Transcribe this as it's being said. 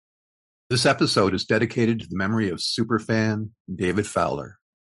This episode is dedicated to the memory of superfan David Fowler.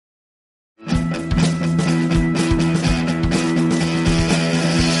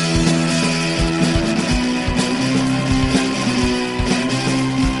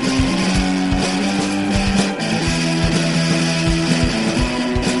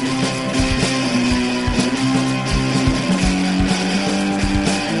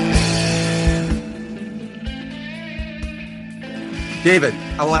 David,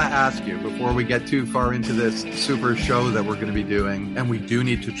 I want to ask you, before we get too far into this super show that we're going to be doing, and we do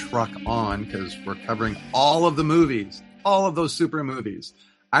need to truck on because we're covering all of the movies, all of those super movies.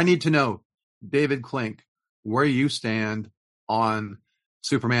 I need to know, David Klink, where you stand on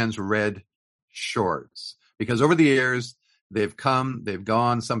Superman's red shorts. Because over the years, they've come, they've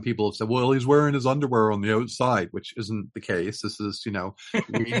gone. Some people have said, well, he's wearing his underwear on the outside, which isn't the case. This is,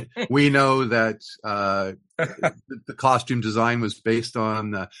 we know that the costume design was based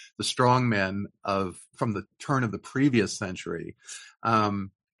on the strong men from the turn of the previous century.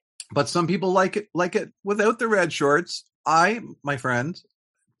 But some people like it without the red shorts. My friend,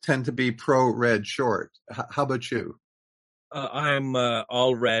 tend to be pro red short. How about you? I'm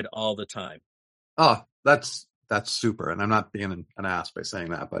all red all the time. Oh, that's super. And I'm not being an ass by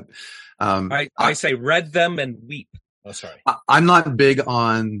saying that, but I say read them and weep. Oh, sorry. I'm not big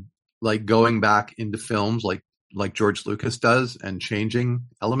on like going back into films like George Lucas does and changing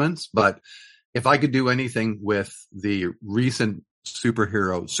elements. But if I could do anything with the recent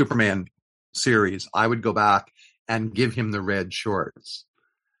Superman series, I would go back and give him the red shorts.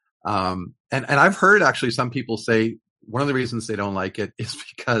 And I've heard actually some people say one of the reasons they don't like it is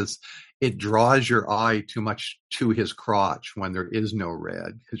because it draws your eye too much to his crotch when there is no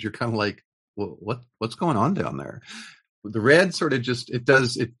red, because you're kind of like, well, what's going on down there? The red sort of just,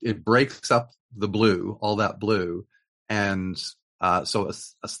 it breaks up the blue, all that blue. And so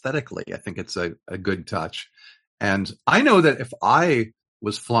aesthetically, I think it's a good touch. And I know that if I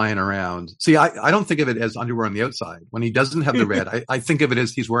was flying around, see, I don't think of it as underwear on the outside. When he doesn't have the red, I think of it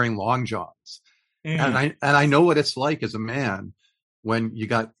as he's wearing long johns. Mm. And I know what it's like as a man when you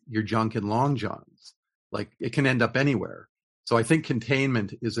got your junk in long johns. Like, it can end up anywhere. So I think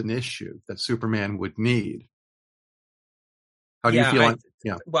containment is an issue that Superman would need. How do you feel?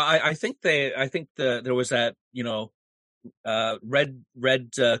 Well, I think there was that, red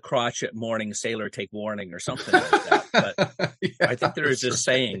crotch at morning, sailor take warning or something like that. But yeah, I think there is a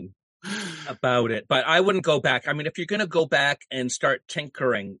saying about it. But I wouldn't go back. I mean, if you're going to go back and start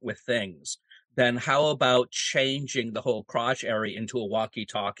tinkering with things, then how about changing the whole crotch area into a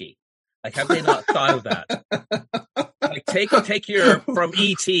walkie-talkie? Like, have they not thought of that? Like, take your from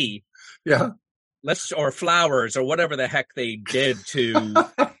E.T. Yeah. Or Flowers or whatever the heck they did to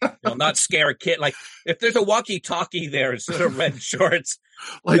not scare a kid. Like, if there's a walkie-talkie there instead of red shorts,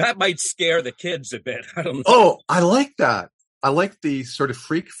 that might scare the kids a bit. I don't know. Oh, I like that. I like the sort of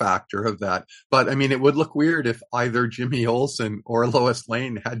freak factor of that. But I mean, it would look weird if either Jimmy Olsen or Lois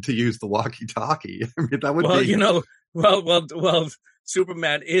Lane had to use the walkie-talkie. I mean, that would be... Well,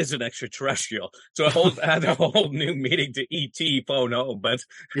 Superman is an extraterrestrial. So add a whole new meaning to E.T. phone home. But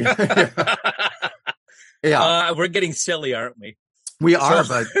yeah. We're getting silly, aren't we? We are,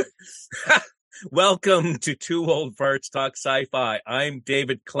 but... Welcome to Two Old Farts Talk Sci-Fi. I'm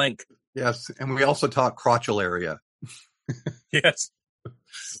David Klink. Yes, and we also talk crotchal area. Yes.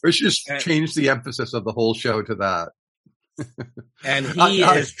 We should just change the emphasis of the whole show to that. And he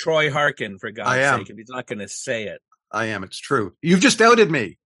is Troy Harkin, for God's sake, if he's not going to say it. I am. It's true. You've just outed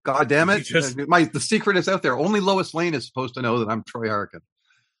me. God damn it. The secret is out there. Only Lois Lane is supposed to know that I'm Troy Harkin.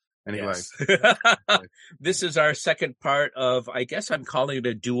 Anyway. Yes. This is our second part of, I guess I'm calling it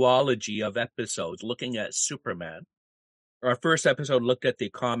a duology of episodes, looking at Superman. Our first episode looked at the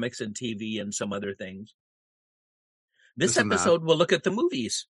comics and TV and some other things. This episode will look at the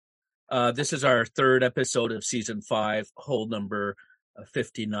movies. This is our third episode of season 5, whole number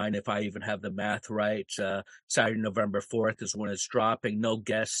 59, if I even have the math right. Saturday, November 4th is when it's dropping. No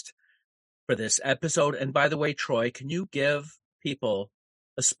guest for this episode. And by the way, Troy, can you give people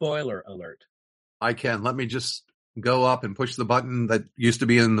a spoiler alert? I can. Let me just go up and push the button that used to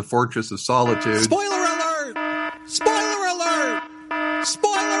be in the Fortress of Solitude. Spoiler alert! Spoiler alert!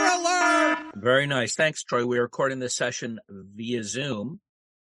 Spoiler alert! Very nice. Thanks, Troy. We're recording this session via Zoom.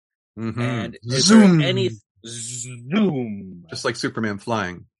 Mm-hmm. And Zoom. Zoom. Just like Superman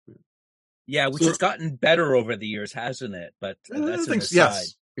flying. Yeah, which has gotten better over the years, hasn't it? But that's an aside.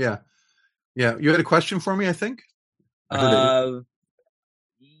 Yes. Yeah. Yeah. You had a question for me, I think? I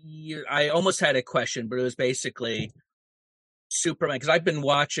almost had a question, but it was basically Superman, because I'm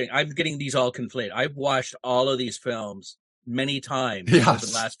getting these all conflated. I've watched all of these films many times Yes. over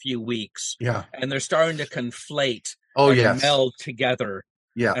the last few weeks. Yeah. And they're starting to conflate Oh, and yes. meld together.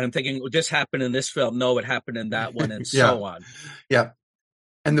 Yeah. And I'm thinking, well, this happened in this film. No, it happened in that one, and Yeah. so on. Yeah.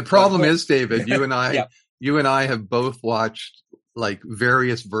 And the problem But- is, David, you and I, Yeah. you and I have both watched like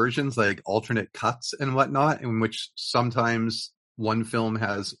various versions, like alternate cuts and whatnot, in which sometimes one film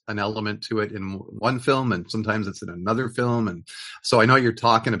has an element to it in one film and sometimes it's in another film. And so I know what you're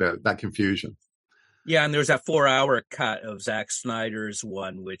talking about, that confusion. Yeah, and there's that 4-hour cut of Zack Snyder's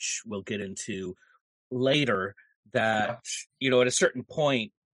one, which we'll get into later, that, you know, at a certain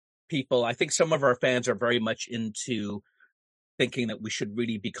point, people, I think some of our fans are very much into thinking that we should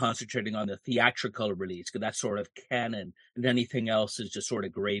really be concentrating on the theatrical release, because that's sort of canon, and anything else is just sort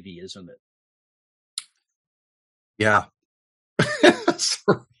of gravy, isn't it? Yeah.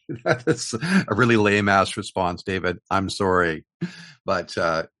 Sorry. That is a really lame ass response, David. I'm sorry. But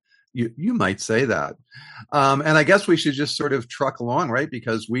you might say that. And I guess we should just sort of truck along, right?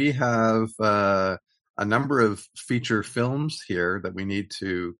 Because we have a number of feature films here that we need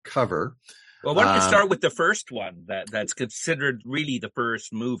to cover. Well, why don't you start with the first one that's considered really the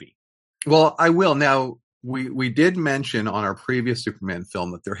first movie? Well, I will. Now, we did mention on our previous Superman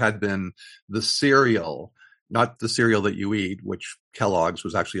film that there had been the cereal, not the cereal that you eat, which Kellogg's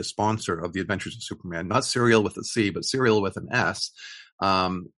was actually a sponsor of The Adventures of Superman, not cereal with a C, but cereal with an S.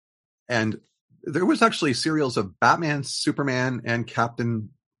 And there was actually serials of Batman, Superman, and Captain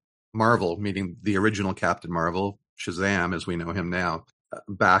Marvel, meaning the original Captain Marvel, Shazam, as we know him now,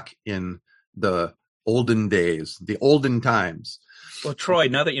 back in the olden days, the olden times. Well, Troy,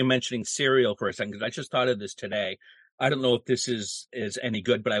 now that you're mentioning cereal for a second, because I just thought of this today. I don't know if this is any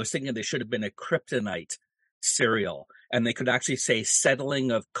good, but I was thinking there should have been a kryptonite cereal, and they could actually say settling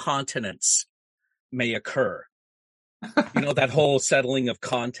of continents may occur. You know, that whole settling of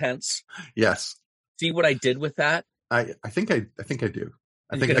contents? Yes. See what I did with that? I think I do. I think you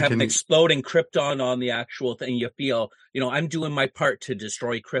could I have can an exploding Krypton on the actual thing. You feel, you know, I'm doing my part to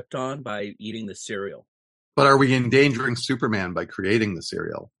destroy Krypton by eating the cereal. But are we endangering Superman by creating the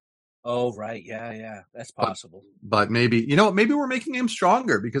cereal? Oh, right. Yeah. That's possible. But maybe, maybe we're making him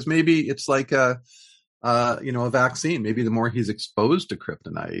stronger, because maybe it's like a vaccine. Maybe the more he's exposed to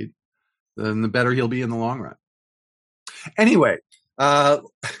kryptonite, then the better he'll be in the long run. Anyway,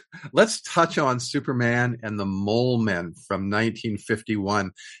 let's touch on Superman and the Mole Men from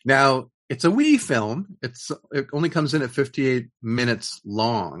 1951. Now, it's a wee film. It only comes in at 58 minutes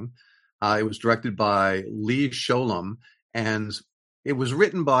long. It was directed by Lee Sholem, and it was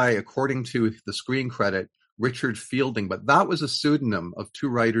written by, according to the screen credit, Richard Fielding, but that was a pseudonym of two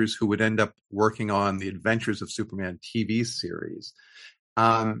writers who would end up working on the Adventures of Superman TV series.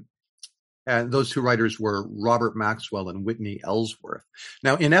 And those two writers were Robert Maxwell and Whitney Ellsworth.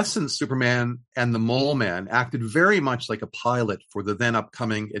 Now, in essence, Superman and the Mole Men acted very much like a pilot for the then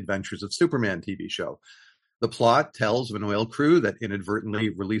upcoming Adventures of Superman TV show. The plot tells of an oil crew that inadvertently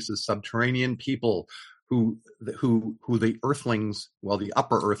releases subterranean people who the Earthlings, the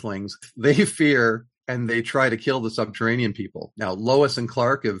upper Earthlings, they fear, and they try to kill the subterranean people. Now, Lois and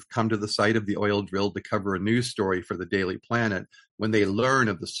Clark have come to the site of the oil drill to cover a news story for the Daily Planet when they learn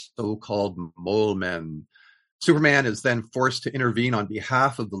of the so-called Mole Men. Superman is then forced to intervene on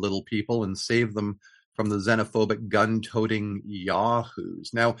behalf of the little people and save them from the xenophobic gun-toting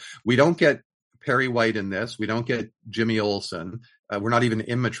yahoos. Now, we don't get Perry White in this. We don't get Jimmy Olsen. We're not even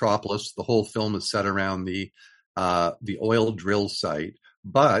in Metropolis. The whole film is set around the oil drill site.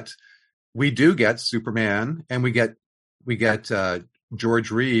 But we do get Superman, and we get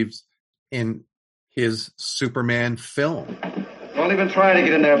George Reeves in his Superman film. Don't even try to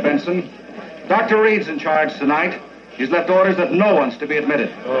get in there, Benson. Dr. Reed's in charge tonight. He's left orders that no one's to be admitted.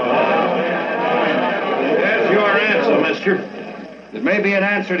 That's your answer, mister. It may be an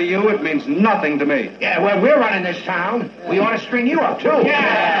answer to you. It means nothing to me. Yeah, well, we're running this town. We ought to string you up, too.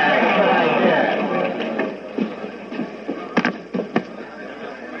 Yeah.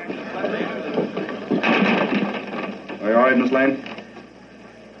 Are you all right, Miss Lane?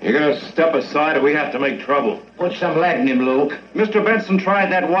 You're going to step aside or we have to make trouble. Put some lead in him, Luke. Mr. Benson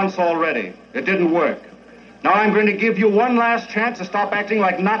tried that once already. It didn't work. Now I'm going to give you one last chance to stop acting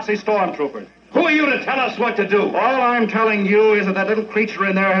like Nazi stormtroopers. Who are you to tell us what to do? All I'm telling you is that little creature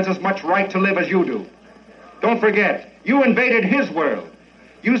in there has as much right to live as you do. Don't forget, you invaded his world.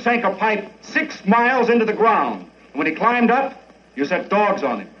 You sank a pipe 6 miles into the ground. And when he climbed up, you set dogs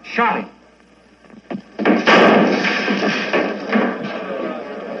on him, shot him.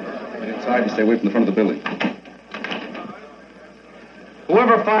 Get inside and stay away from the front of the building.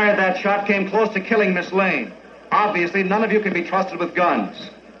 Whoever fired that shot came close to killing Miss Lane. Obviously, none of you can be trusted with guns.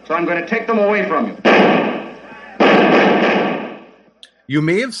 So I'm going to take them away from you. You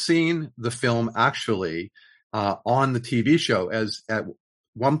may have seen the film actually on the TV show, as at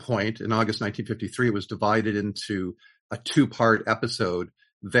one point in August 1953, it was divided into a 2-part episode,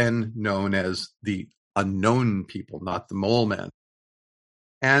 then known as The Unknown People, not the Mole Men.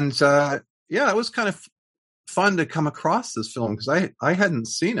 And it was kind of fun to come across this film because I hadn't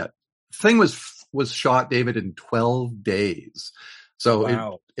seen it. The thing was shot, David, in 12 days. So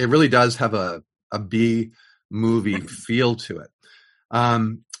wow. it really does have a B movie feel to it.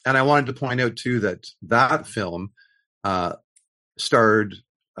 And I wanted to point out too that film starred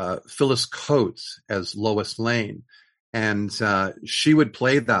Phyllis Coates as Lois Lane, and she would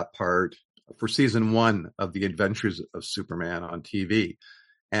play that part for season 1 of The Adventures of Superman on TV.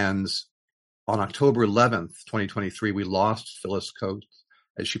 And on October 11th, 2023, we lost Phyllis Coates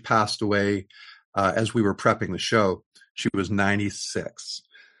as she passed away as we were prepping the show. She was 96.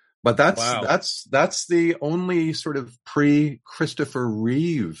 But that's the only sort of pre-Christopher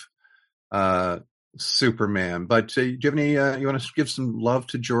Reeve Superman. But do you have any? You want to give some love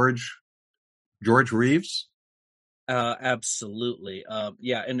to George Reeves? Absolutely.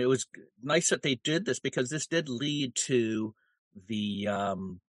 And it was nice that they did this because this did lead to the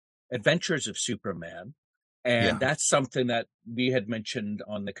Adventures of Superman. And that's something that we had mentioned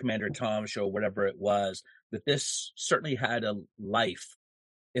on the Commander Tom show, whatever it was, that this certainly had a life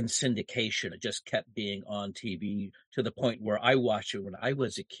in syndication. It just kept being on TV to the point where I watched it when I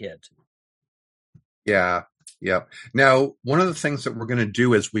was a kid. Yeah. Now, one of the things that we're going to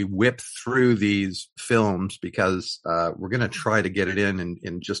do is we whip through these films because we're going to try to get it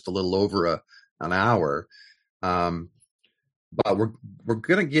in just a little over an hour. But we're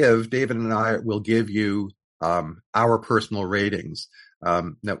going to give, David and I will give you our personal ratings.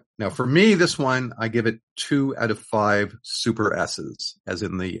 Now for me, this one, I give it 2 out of 5 super S's, as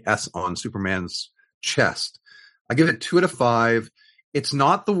in the S on Superman's chest. I give it 2 out of 5. It's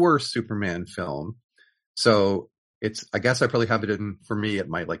not the worst Superman film. So I guess I probably have it for me at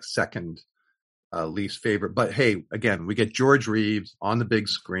my second least favorite. But hey, again, we get George Reeves on the big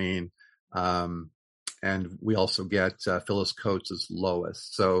screen. And we also get Phyllis Coates as Lois.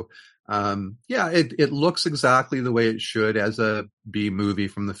 So, it looks exactly the way it should as a B movie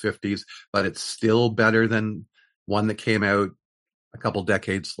from the 50s, but it's still better than one that came out a couple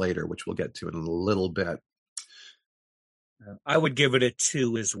decades later, which we'll get to in a little bit. I would give it a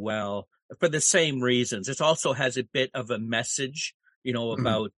 2 as well for the same reasons. It also has a bit of a message,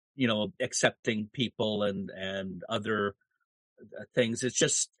 about, accepting people and other things. It's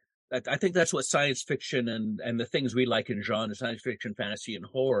just, I think that's what science fiction and the things we like in genre, science fiction, fantasy, and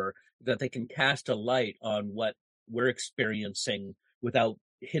horror, that they can cast a light on what we're experiencing without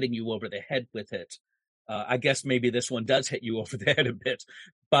hitting you over the head with it. I guess maybe this one does hit you over the head a bit,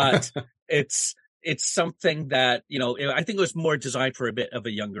 but it's something that, I think it was more designed for a bit of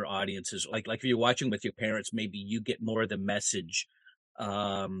a younger audiences. Like if you're watching with your parents, maybe you get more of the message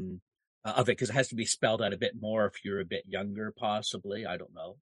of it, because it has to be spelled out a bit more if you're a bit younger, possibly. I don't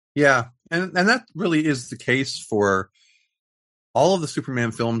know. Yeah, and that really is the case for all of the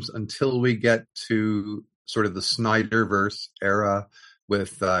Superman films until we get to sort of the Snyderverse era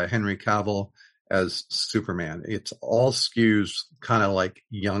with Henry Cavill as Superman. It's all skews kind of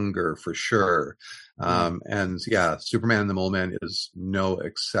younger for sure. And Superman and the Mole Men is no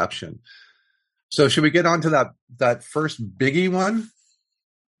exception. So should we get on to that first biggie one?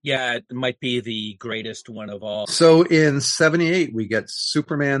 Yeah, it might be the greatest one of all. So in 78, we get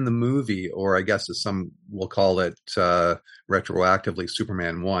Superman the movie, or I guess as some will call it retroactively,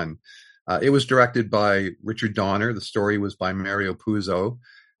 Superman 1. It was directed by Richard Donner. The story was by Mario Puzo,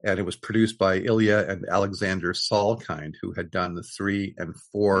 and it was produced by Ilya and Alexander Salkind, who had done the 3 and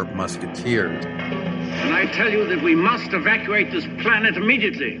 4 Musketeers. And I tell you that we must evacuate this planet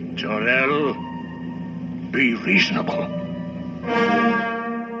immediately. Jor-El, be reasonable.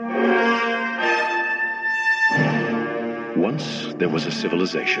 Once there was a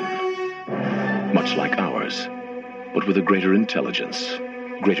civilization, much like ours, but with a greater intelligence,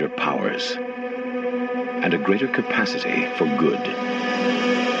 greater powers, and a greater capacity for good.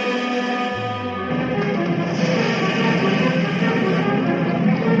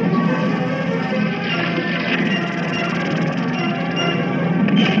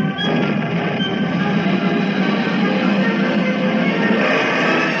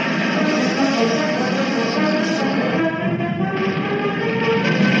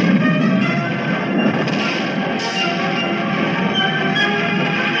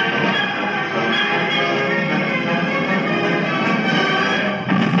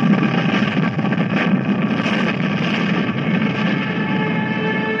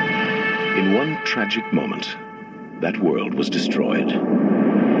 Tragic moment, that world was destroyed.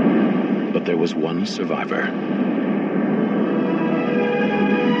 But there was one survivor.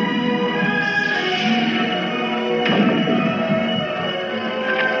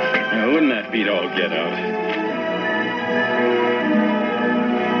 Now, wouldn't that beat all get out?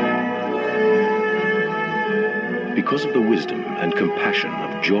 Because of the wisdom and compassion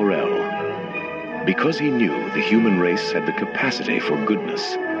of Jor-El, because he knew the human race had the capacity for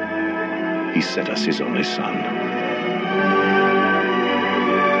goodness, he sent us his only son.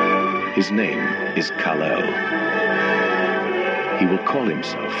 His name is Kal-El. He will call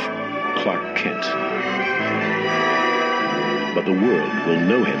himself Clark Kent. But the world will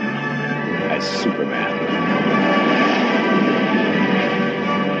know him as Superman.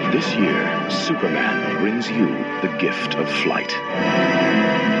 This year, Superman brings you the gift of flight.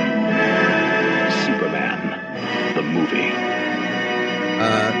 Superman, the movie.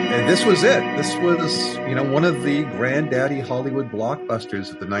 And this was it. This was, one of the granddaddy Hollywood blockbusters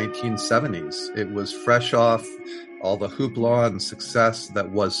of the 1970s. It was fresh off all the hoopla and success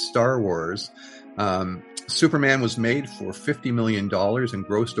that was Star Wars. Superman was made for $50 million and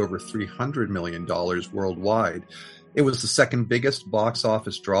grossed over $300 million worldwide. It was the second biggest box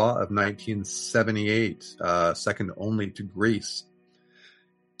office draw of 1978, second only to Grease.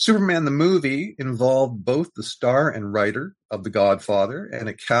 Superman the movie involved both the star and writer of The Godfather, and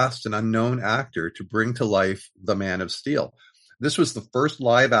it cast an unknown actor to bring to life the Man of Steel. This was the first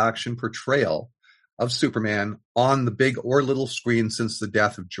live-action portrayal of Superman on the big or little screen since the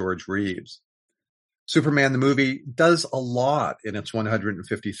death of George Reeves. Superman the movie does a lot in its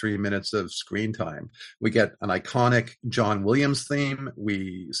 153 minutes of screen time. We get an iconic John Williams theme.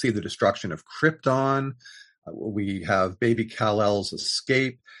 We see the destruction of Krypton. We have baby Kal-El's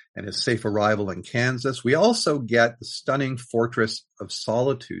escape and his safe arrival in Kansas. We also get the stunning Fortress of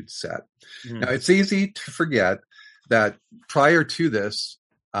Solitude set. Now, it's easy to forget that prior to this,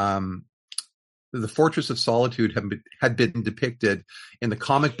 the Fortress of Solitude had been depicted in the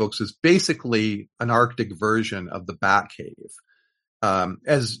comic books as basically an Arctic version of the Batcave.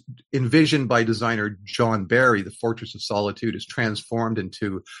 As envisioned by designer John Barry, the Fortress of Solitude is transformed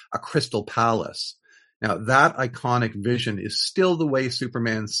into a crystal palace. Now, that iconic vision is still the way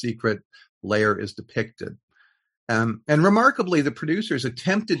Superman's secret lair is depicted. And remarkably, the producers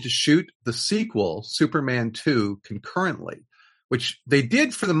attempted to shoot the sequel, Superman 2, concurrently, which they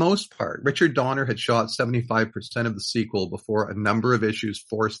did for the most part. Richard Donner had shot 75% of the sequel before a number of issues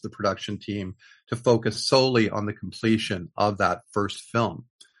forced the production team to focus solely on the completion of that first film.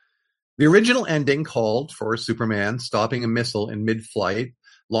 The original ending called for Superman stopping a missile in mid-flight,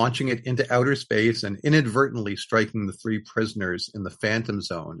 launching it into outer space and inadvertently striking the three prisoners in the Phantom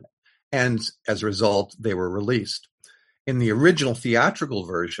Zone. And as a result, they were released. In the original theatrical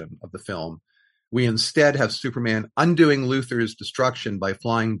version of the film, we instead have Superman undoing Luthor's destruction by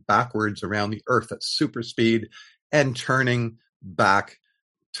flying backwards around the Earth at super speed and turning back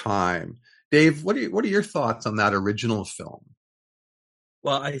time. Dave, what are your thoughts on that original film?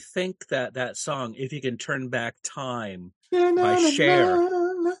 Well, I think that song, If You Can Turn Back Time, by Cher,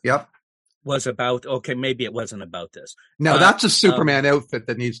 Yep, was about, okay, maybe it wasn't about this. No, that's a Superman outfit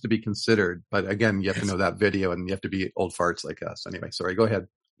that needs to be considered. But again, you have to know that video and you have to be old farts like us. Anyway, sorry, go ahead.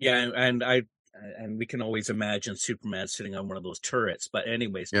 Yeah, and we can always imagine Superman sitting on one of those turrets. But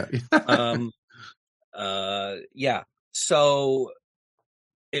anyways, Yeah. yeah. So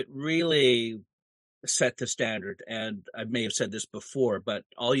it really set the standard. And I may have said this before, but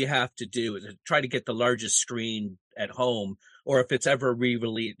all you have to do is try to get the largest screen at home, or if it's ever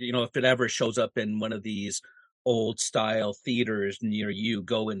re-released, if it ever shows up in one of these old style theaters near you,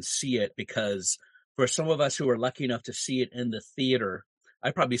 go and see it, because for some of us who are lucky enough to see it in the theater,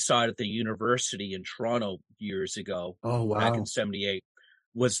 I probably saw it at the university in Toronto years ago. Oh, wow. Back in 78,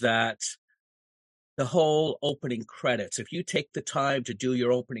 was that the whole opening credits. If you take the time to do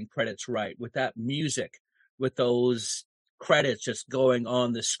your opening credits right, with that music, with those credits just going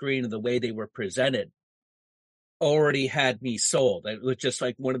on the screen and the way they were presented, already had me sold. It was just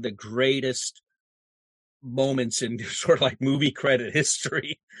like one of the greatest moments in sort of like movie credit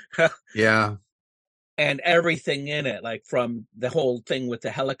history. Yeah. And everything in it, like from the whole thing with the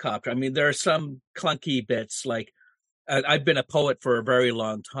helicopter. I mean, there are some clunky bits, like I've been a poet for a very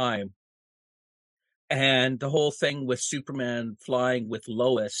long time. And the whole thing with Superman flying with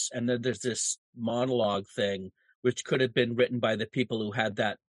Lois, and then there's this monologue thing, which could have been written by the people who had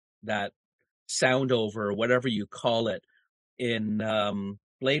that sound over, or whatever you call it, in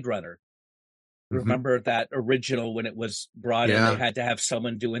Blade Runner. Mm-hmm. Remember that original when it was brought in, they had to have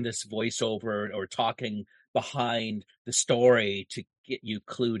someone doing this voiceover or talking behind the story to get you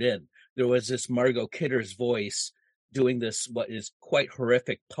clued in. There was this Margot Kidder's voice doing this, what is quite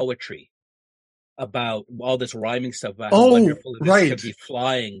horrific poetry about all this rhyming stuff about how Oh, wonderful it is right. to be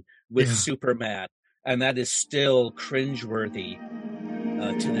flying with Yeah. Superman. And that is still cringeworthy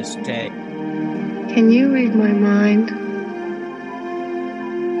to this day. Can you read my mind?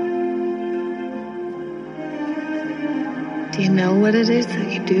 Do you know what it is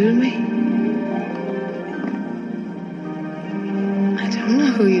that you do to me? I don't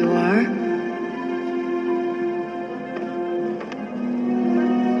know who you are.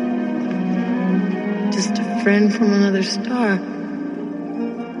 Just a friend from another star.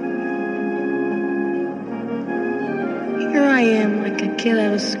 Here I am, like a kid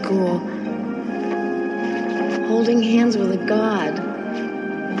out of school, holding hands with a god.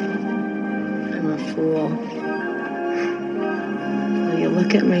 I'm a fool. Well, you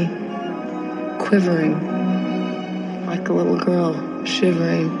look at me, quivering, like a little girl,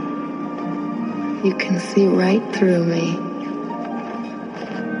 shivering. You can see right through me.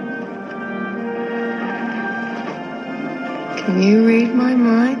 Can you read my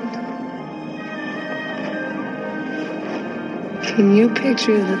mind? Can you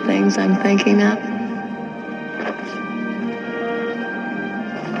picture the things I'm thinking of?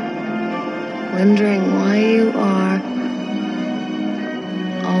 Wondering why you are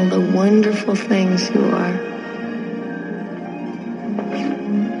all the wonderful things you are.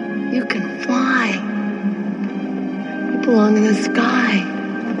 You can fly. You belong in the sky.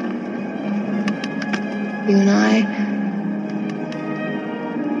 You and I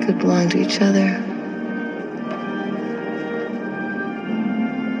could belong to each other.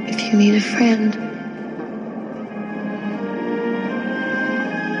 If you need a friend,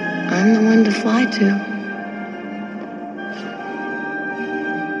 I'm the one to fly to.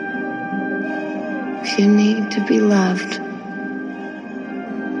 If you need to be loved,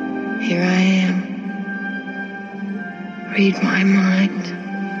 here I am. Read my mind.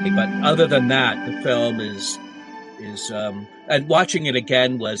 But other than that, the film is and watching it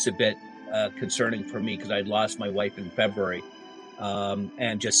again was a bit concerning for me because I'd lost my wife in February,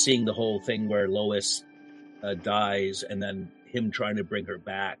 and just seeing the whole thing where Lois dies and then him trying to bring her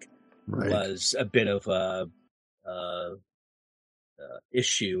back was a bit of a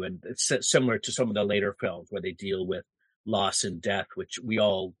issue, and it's similar to some of the later films where they deal with loss and death, which we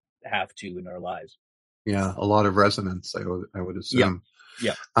all have to in our lives. Yeah, a lot of resonance, I would assume.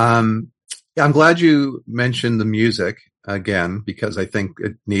 Yeah. I'm glad you mentioned the music again, because I think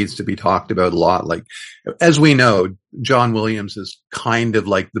it needs to be talked about a lot. Like, as we know, John Williams is kind of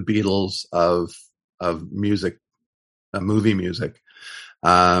like the Beatles of music, movie music.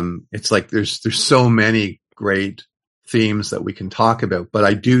 It's like there's so many great themes that we can talk about, but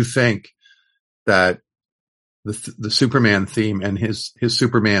I do think that the Superman theme and his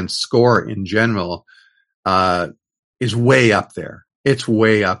Superman score in general is way up there. It's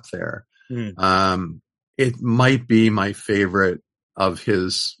way up there. It might be my favorite of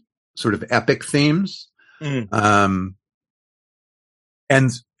his sort of epic themes. And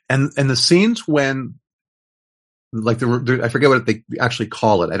the scenes when, like, I forget what they actually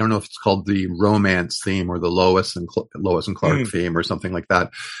call it. I don't know if it's called the romance theme or the Lois and Clark theme or something like that.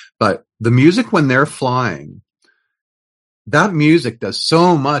 But the music when they're flying, that music does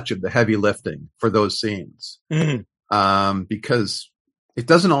so much of the heavy lifting for those scenes. Because it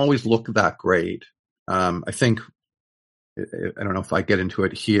doesn't always look that great. I think, I don't know if I get into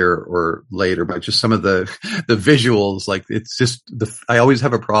it here or later, but just some of the visuals, like, it's just I always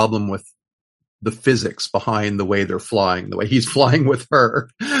have a problem with the physics behind the way they're flying, the way he's flying with her,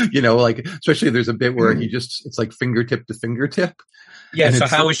 like, especially there's a bit where it's like fingertip to fingertip. Yeah. So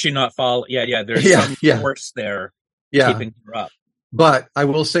how is she not fall? Yeah. There's some force there keeping her up. But I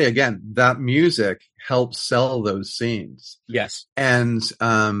will say again, that music helps sell those scenes. Yes. And,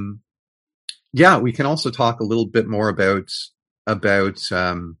 we can also talk a little bit more about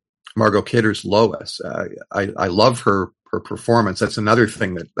Margot Kidder's Lois. I love her performance. That's another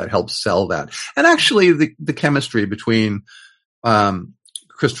thing that helps sell that. And actually the chemistry between,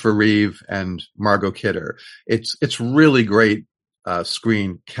 Christopher Reeve and Margot Kidder, it's really great,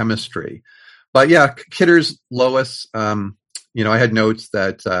 screen chemistry. But Kidder's Lois, I had notes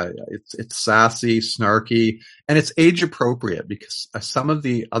that it's sassy, snarky, and it's age appropriate because some of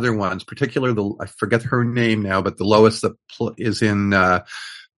the other ones, particularly I forget her name now, but the Lois that is in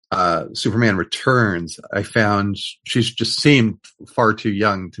Superman Returns, I found she's just seemed far too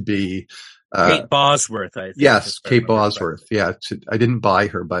young to be Kate Bosworth, I think. Yes, Kate Bosworth. Yeah, I didn't buy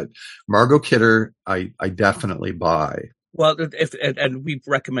her, but Margot Kidder, I definitely buy. Well, and we've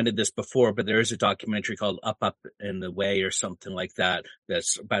recommended this before, but there is a documentary called Up in the Way or something like that.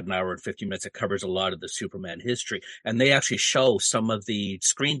 That's about an hour and 50 minutes. It covers a lot of the Superman history. And they actually show some of the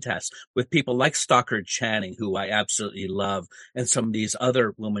screen tests with people like Stockard Channing, who I absolutely love, and some of these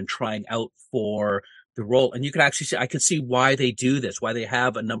other women trying out for the role. And you can actually see, I could see why they do this, why they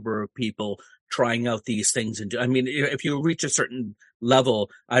have a number of people trying out these things. And I mean, if you reach a certain level,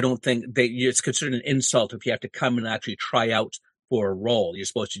 I don't think it's considered an insult if you have to come and actually try out for a role. You're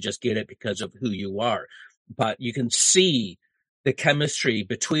supposed to just get it because of who you are. But you can see the chemistry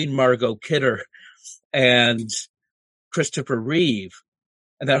between Margot Kidder and Christopher Reeve,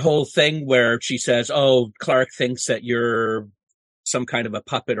 and that whole thing where she says, "Oh, Clark thinks that you're some kind of a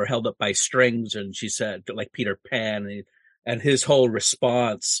puppet or held up by strings," and she said, like Peter Pan, and his whole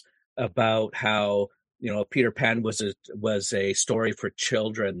response about how, Peter Pan was a story for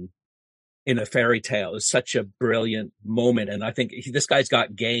children in a fairy tale is such a brilliant moment. And I think this guy's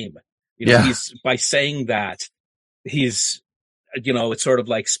got game. He's, by saying that, he's, it's sort of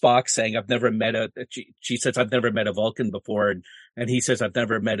like Spock saying, she says, "I've never met a Vulcan before." And he says, "I've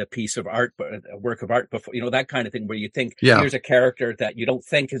never met a piece of art, a work of art before," that kind of thing, where you think, here's a character that you don't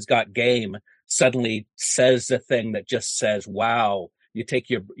think has got game, suddenly says the thing that just says, wow. You take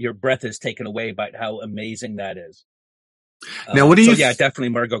your breath is taken away by how amazing that is. Now, what do you? Yeah, definitely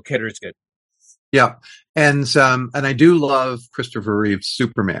Margot Kidder is good. Yeah, and I do love Christopher Reeve's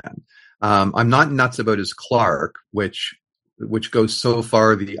Superman. I'm not nuts about his Clark, which goes so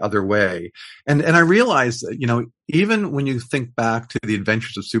far the other way. And I realize that, even when you think back to the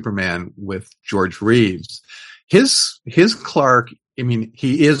Adventures of Superman with George Reeves, his Clark, I mean,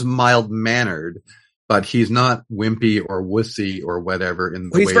 he is mild-mannered, but he's not wimpy or wussy or whatever.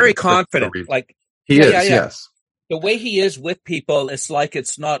 He's very confident. Like he is, yes. The way he is with people, it's like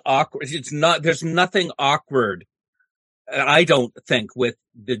it's not awkward. There's nothing awkward, I don't think, with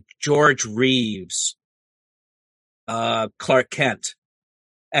the George Reeves Clark Kent.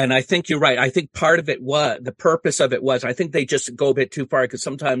 And I think you're right. I think part of it was, the purpose of it was, I think they just go a bit too far, because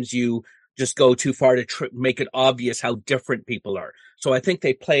sometimes you just go too far to make it obvious how different people are. So I think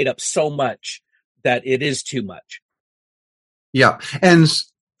they played up so much that it is too much. Yeah. And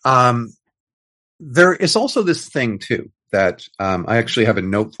there is also this thing too that I actually have a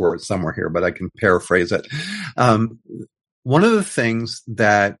note for it somewhere here, but I can paraphrase it. One of the things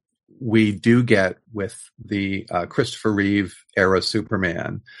that we do get with the Christopher Reeve era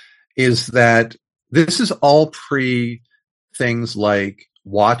Superman is that this is all pre things like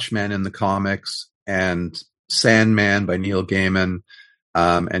Watchmen in the comics and Sandman by Neil Gaiman,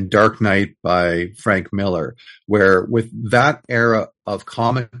 and Dark Knight by Frank Miller, where with that era of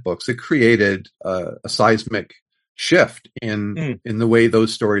comic books, it created a seismic shift in the way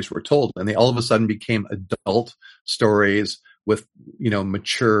those stories were told. And they all of a sudden became adult stories with,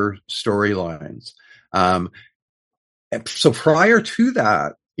 mature storylines. So prior to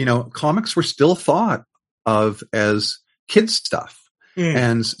that, comics were still thought of as kids stuff.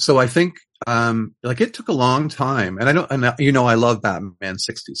 And so I think, it took a long time, and I love Batman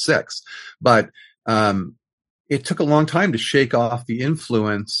 66, but, it took a long time to shake off the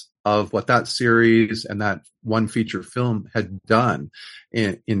influence of what that series and that one feature film had done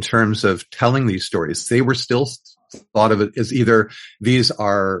in terms of telling these stories. They were still thought of it as either these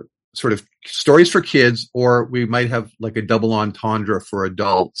are sort of stories for kids, or we might have like a double entendre for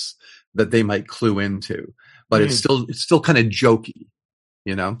adults that they might clue into, but it's still kind of jokey,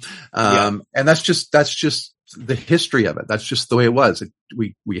 and that's just the history of it. That's just the way it was.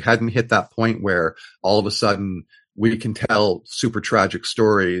 We hadn't hit that point where all of a sudden we can tell super tragic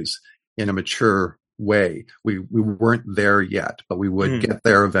stories in a mature way. We weren't there yet, but we would get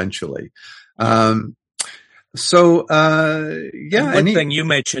there eventually. One thing you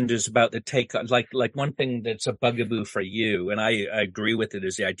mentioned is about the take, like one thing that's a bugaboo for you, and I agree with it,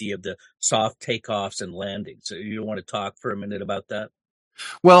 is the idea of the soft takeoffs and landings. So you want to talk for a minute about that?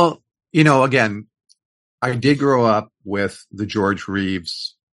 Well, again, I did grow up with the George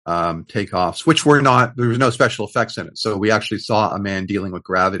Reeves takeoffs, which there was no special effects in it. So we actually saw a man dealing with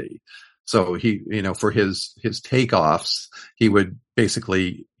gravity. So he, for his takeoffs, he would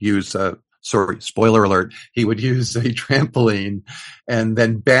basically use spoiler alert, he would use a trampoline and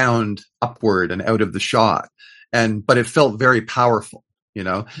then bound upward and out of the shot. But it felt very powerful,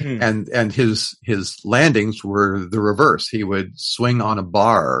 and his landings were the reverse. He would swing on a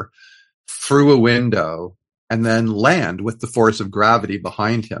bar through a window and then land with the force of gravity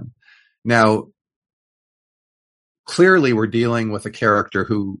behind him. Now, clearly we're dealing with a character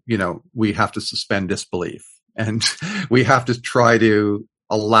who, we have to suspend disbelief, and we have to try to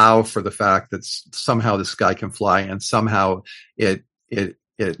allow for the fact that somehow this guy can fly, and somehow we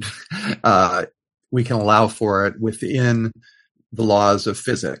can allow for it within the laws of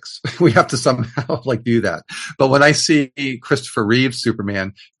physics. We have to somehow do that. But when I see Christopher Reeves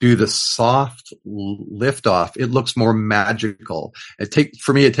Superman do the soft lift off, it looks more magical.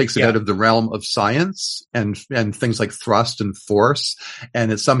 For me, it takes it out of the realm of science and things like thrust and force,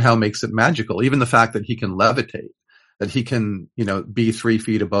 and it somehow makes it magical. Even the fact that he can levitate, that he can, be 3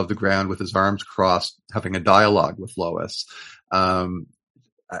 feet above the ground with his arms crossed, having a dialogue with Lois. That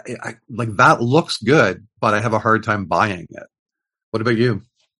looks good, but I have a hard time buying it. What about you?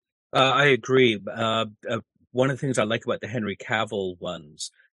 I agree. One of the things I like about the Henry Cavill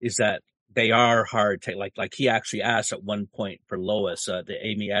ones is that they are hard to like he actually asked at one point for Lois, the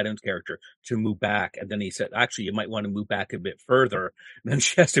Amy Adams character, to move back. And then he said, actually, you might want to move back a bit further. And then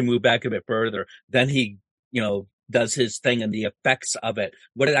she has to move back a bit further. Then he, does his thing, and the effects of it,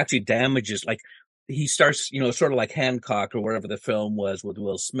 what it actually damages, he starts, sort of like Hancock or whatever the film was with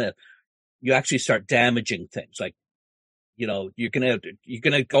Will Smith. You actually start damaging things you're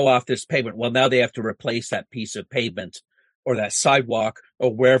gonna go off this pavement. Well, now they have to replace that piece of pavement or that sidewalk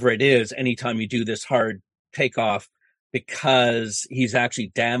or wherever it is anytime you do this hard takeoff, because he's actually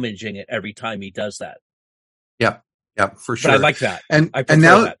damaging it every time he does that. Yeah, for sure. But I like that. And I prefer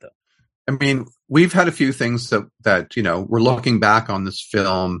now, that, though. I mean, we've had a few things that we're looking back on this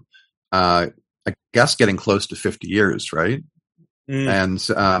film, I guess getting close to 50 years, right? And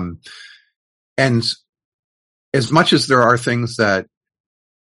as much as there are things that,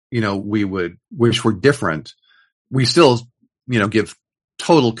 we would wish were different, we still, give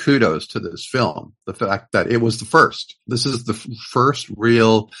total kudos to this film. The fact that it was the first. This is the first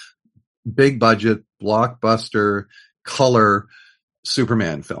real big budget, blockbuster, color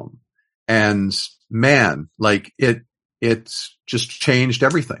Superman film. And man, it just changed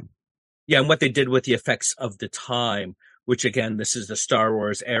everything. Yeah, and what they did with the effects of the time, which again, this is the Star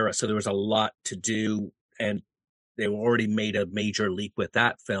Wars era, so there was a lot to do, and they already made a major leap with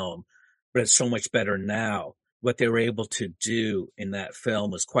that film, but it's so much better now. What they were able to do in that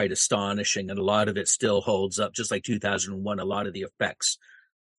film was quite astonishing, and a lot of it still holds up, just like 2001, a lot of the effects.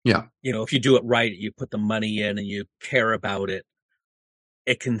 Yeah. If you do it right, you put the money in and you care about it,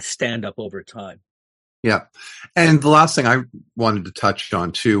 it can stand up over time. Yeah. And the last thing I wanted to touch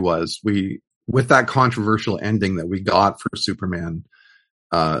on too was with that controversial ending that we got for Superman,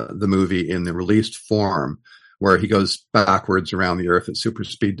 the movie in the released form, where he goes backwards around the earth at super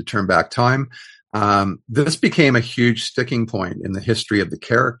speed to turn back time. This became a huge sticking point in the history of the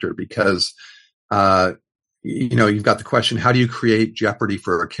character because, you've got the question, how do you create jeopardy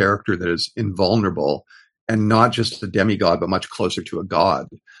for a character that is invulnerable and not just a demigod, but much closer to a god?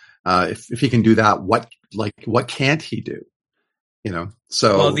 If he can do that, what can't he do?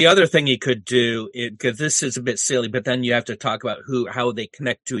 So. Well, the other thing he could do, because this is a bit silly, but then you have to talk about how they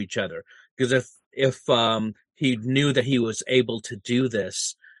connect to each other. Because if he knew that he was able to do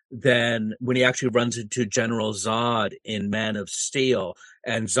this, then when he actually runs into General Zod in Man of Steel,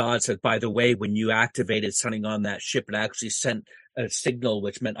 and Zod said, by the way, when you activated something on that ship, it actually sent a signal,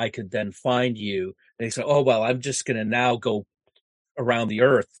 which meant I could then find you. And he said, oh, well, I'm just going to now go around the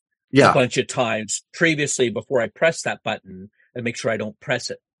earth a bunch of times previously before I press that button and make sure I don't press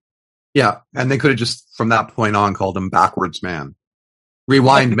it. Yeah. And they could have just, from that point on, called him Backwards Man,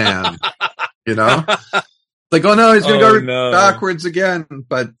 Rewind Man, Like, oh no, he's going to go backwards again.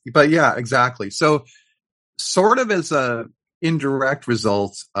 But yeah, exactly. So sort of as a indirect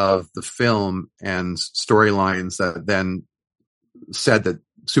result of the film and storylines that then said that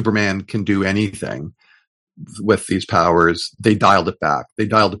Superman can do anything with these powers, they dialed it back. They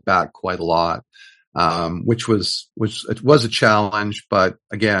dialed it back quite a lot, which it was a challenge. But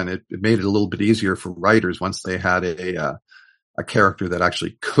again, it made it a little bit easier for writers once they had a character that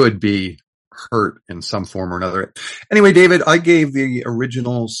actually could be hurt in some form or another. Anyway, David, I gave the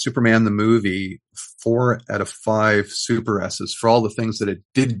original Superman the movie 4 out of 5 super S's for all the things that it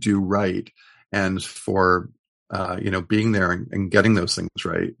did do right, and for being there and getting those things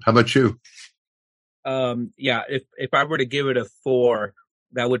right. How about you? Yeah, if I were to give it a 4,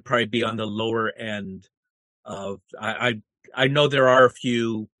 that would probably be on the lower end of. I know there are a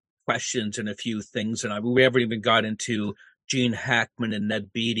few questions and a few things, and we haven't even got into Gene Hackman and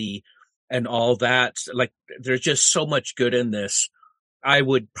Ned Beatty and all that. Like, there's just so much good in this. I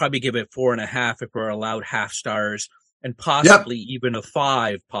would probably give it 4.5 if we're allowed half stars, and possibly even a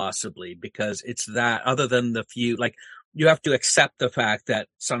 5, possibly, because it's that. Other than the few, like, you have to accept the fact that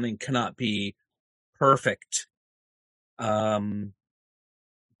something cannot be perfect. But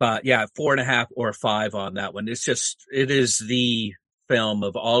yeah, 4.5 or 5 on that one. It is the film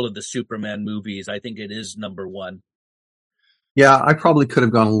of all of the Superman movies. I think it is number one. Yeah, I probably could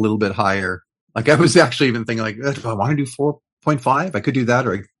have gone a little bit higher. Like I was actually even thinking like, do I want to do 4.5? I could do that,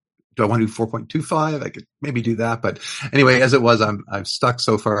 or do I want to do 4.25? I could maybe do that. But anyway, as it was, I've stuck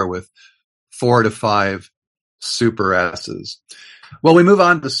so far with 4 to 5 Super S's. Well, we move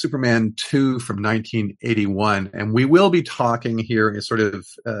on to Superman 2 from 1981, and we will be talking here sort of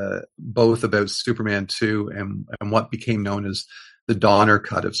both about Superman 2 and what became known as the Donner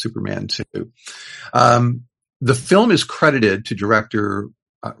cut of Superman 2. The film is credited to director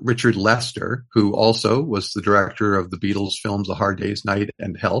Richard Lester, who also was the director of the Beatles films A Hard Day's Night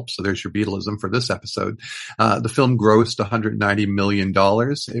and Help. So there's your Beatlism for this episode. The film grossed $190 million.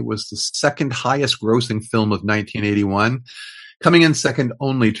 It was the second highest grossing film of 1981, coming in second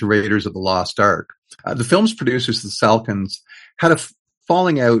only to Raiders of the Lost Ark. The film's producers, the Salkinds, had a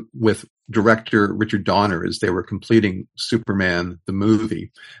falling out with director Richard Donner as they were completing Superman, the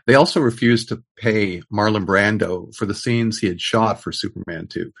movie. They also refused to pay Marlon Brando for the scenes he had shot for Superman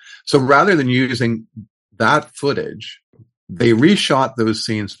 2. So rather than using that footage, they reshot those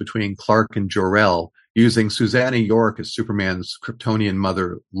scenes between Clark and Jor-El using Susanna York as Superman's Kryptonian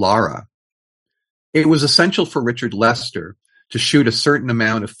mother, Lara. It was essential for Richard Lester to shoot a certain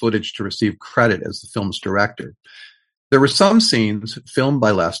amount of footage to receive credit as the film's director. There were some scenes filmed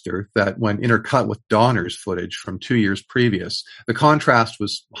by Lester that, when intercut with Donner's footage from 2 years previous, the contrast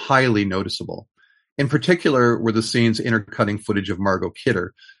was highly noticeable. In particular were the scenes intercutting footage of Margot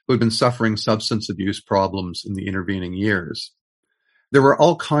Kidder, who had been suffering substance abuse problems in the intervening years. There were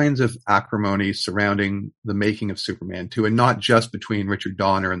all kinds of acrimony surrounding the making of Superman 2, and not just between Richard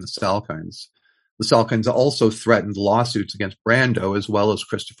Donner and the Salkinds. The Salkinds also threatened lawsuits against Brando as well as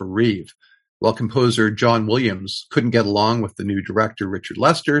Christopher Reeve. While composer John Williams couldn't get along with the new director Richard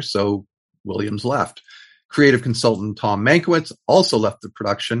Lester, so Williams left. Creative consultant Tom Mankiewicz also left the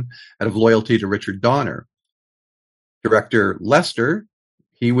production out of loyalty to Richard Donner. Director Lester,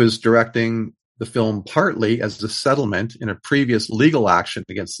 he was directing the film partly as a settlement in a previous legal action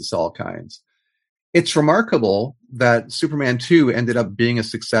against the Salkinds. It's remarkable that Superman 2 ended up being a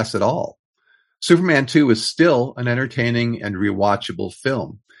success at all. Superman 2 is still an entertaining and rewatchable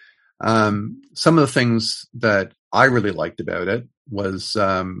film. Some of the things that I really liked about it was,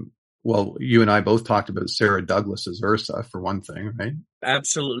 well, you and I both talked about Sarah Douglas as Ursa, for one thing, right?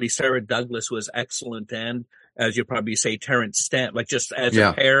 Absolutely. Sarah Douglas was excellent. And as you probably say, Terrence Stamp, like just as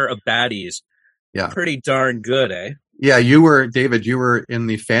a pair of baddies. Yeah. Pretty darn good, eh? Yeah, David, you were in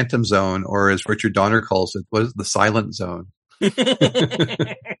the Phantom Zone, or as Richard Donner calls it, was the Silent Zone.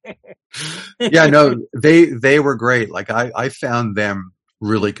 Yeah, no, they were great. Like I found them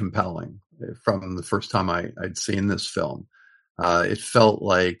really compelling from the first time I'd seen this film. It felt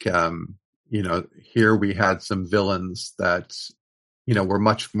like, here we had some villains that, were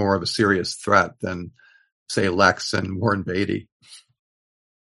much more of a serious threat than, say, Lex and Warren Beatty.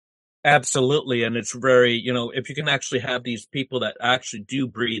 Absolutely. And it's very, if you can actually have these people that actually do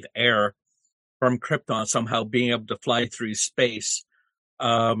breathe air from Krypton, somehow being able to fly through space,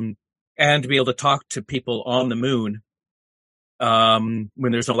 and to be able to talk to people on the moon,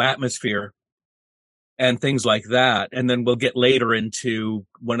 when there's no atmosphere and things like that. And then we'll get later into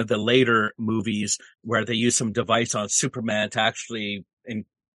one of the later movies where they use some device on Superman to actually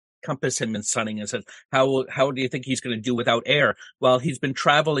encompass him in sunning, and says, how do you think he's going to do without air? Well, he's been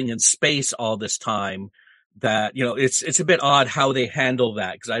traveling in space all this time. That, it's a bit odd how they handle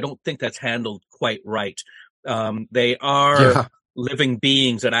that, because I don't think that's handled quite right. They are living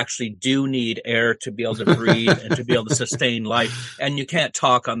beings that actually do need air to be able to breathe and to be able to sustain life, and you can't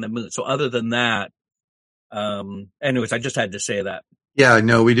talk on the moon. So other than that, anyways, I just had to say that. Yeah,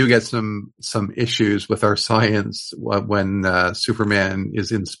 no, we do get some issues with our science when Superman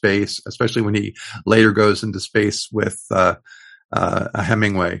is in space, especially when he later goes into space with a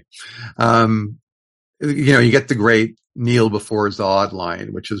Hemingway. You get the great kneel before Zod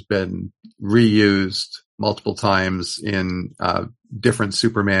line, which has been reused multiple times in different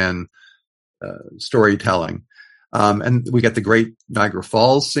Superman storytelling. And we get the great Niagara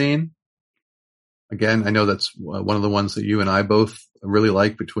Falls scene. Again, I know that's one of the ones that you and I both really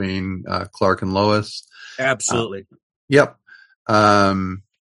like, between Clark and Lois. Absolutely. Yep. And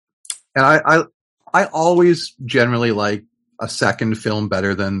I always generally like a second film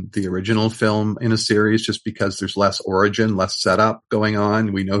better than the original film in a series, just because there's less origin, less setup going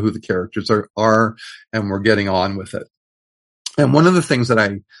on. We know who the characters are, and we're getting on with it. And one of the things that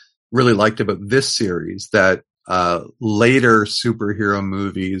I really liked about this series that later superhero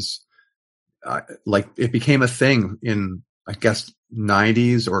movies, it became a thing in, I guess,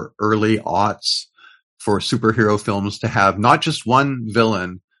 90s or early aughts for superhero films to have not just one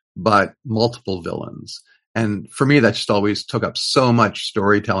villain, but multiple villains. And for me, that just always took up so much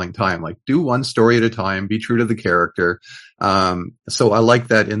storytelling time. Like, do one story at a time, be true to the character. So I like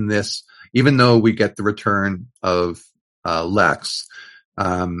that in this, even though we get the return of Lex.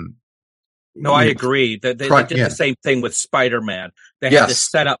 No, I agree. They did the same thing with Spider-Man. They had this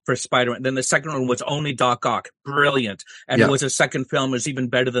set up for Spider-Man. Then the second one was only Doc Ock. Brilliant. And it was a second film. It was even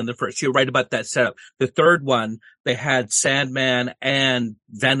better than the first. You're right about that setup. The third one, they had Sandman and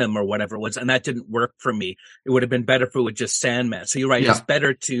Venom or whatever it was, and that didn't work for me. It would have been better if it was just Sandman. So you're right. Yeah. It's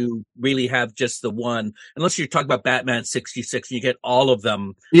better to really have just the one, unless you're talking about Batman 66 and you get all of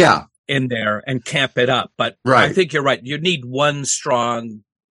them in there and camp it up. But I think you're right. You need one strong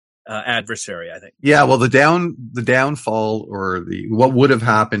adversary, I think. Yeah, well, the downfall, or what would have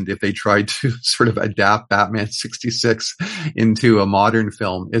happened if they tried to sort of adapt Batman 66 into a modern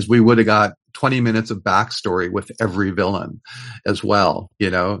film is we would have got 20 minutes of backstory with every villain as well, you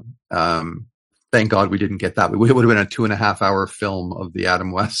know. Thank God we didn't get that. It would have been a 2.5 hour film of the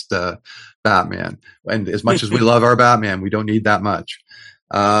Adam West Batman. And as much as we love our Batman, we don't need that much.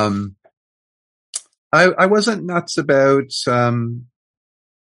 I wasn't nuts about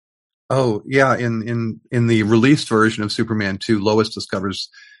in the released version of Superman 2, Lois discovers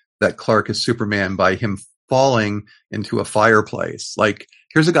that Clark is Superman by him falling into a fireplace. Like,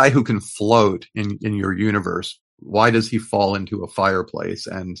 here's a guy who can float in your universe. Why does he fall into a fireplace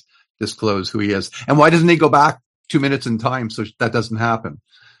and disclose who he is? And why doesn't he go back 2 minutes in time so that doesn't happen?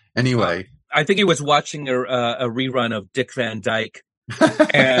 Anyway. I think he was watching a rerun of Dick Van Dyke.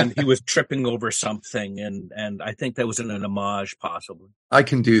 And he was tripping over something, and I think that was an homage, possibly. I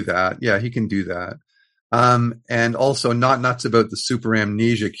can do that. Yeah, he can do that. And also not nuts about the super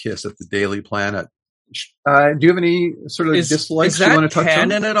amnesia kiss at the Daily Planet. Do you have any sort of dislikes you want to touch on? Is that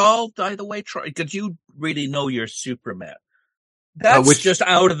canon at all, by the way, Troy? Did you really know your Superman? That's just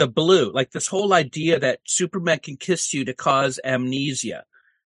out of the blue. Like, this whole idea that Superman can kiss you to cause amnesia.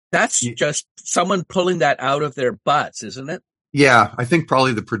 That's just someone pulling that out of their butts, isn't it? Yeah, I think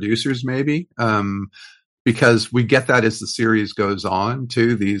probably the producers maybe, because we get that as the series goes on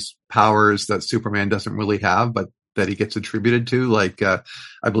too, these powers that Superman doesn't really have, but that he gets attributed to. Like, I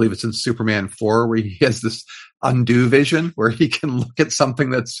believe it's in Superman 4 where he has this undo vision where he can look at something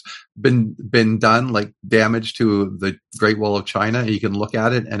that's been done, like damage to the Great Wall of China. He can look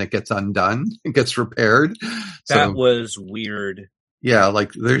at it and it gets undone. It gets repaired. That was weird. Yeah,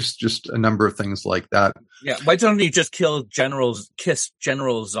 like there's just a number of things like that. Yeah, why don't you just kiss General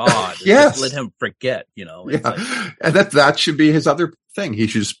Zod? Yes. Just let him forget, you know. And that should be his other thing. He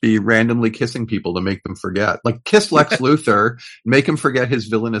should just be randomly kissing people to make them forget. Like, kiss Lex Luthor, make him forget his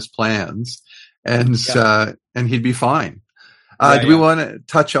villainous plans, and he'd be fine. Do we want to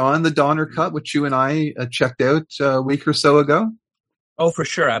touch on the Donner Cut, which you and I checked out a week or so ago? Oh, for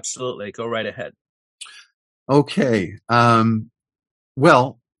sure, absolutely. Go right ahead. Okay.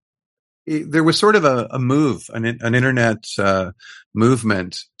 Well, there was sort of a move, an internet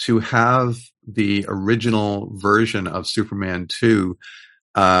movement to have the original version of Superman 2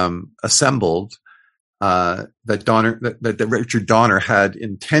 assembled that Richard Donner had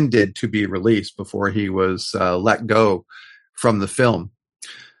intended to be released before he was let go from the film.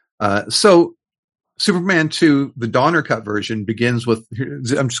 So Superman 2, the Donner Cut version, begins with,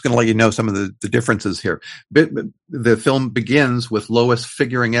 I'm just going to let you know some of the differences here. The film begins with Lois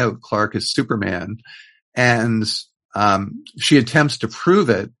figuring out Clark is Superman, and she attempts to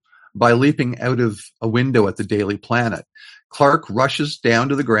prove it by leaping out of a window at the Daily Planet. Clark rushes down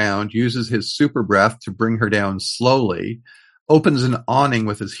to the ground, uses his super breath to bring her down slowly, opens an awning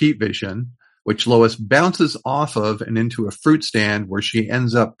with his heat vision, which Lois bounces off of and into a fruit stand where she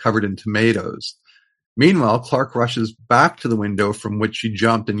ends up covered in tomatoes. Meanwhile, Clark rushes back to the window from which she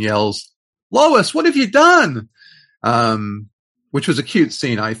jumped and yells, "Lois, what have you done?" Which was a cute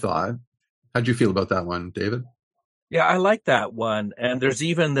scene, I thought. How'd you feel about that one, David? Yeah, I like that one. And there's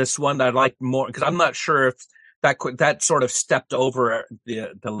even this one that I like more, because I'm not sure if that sort of stepped over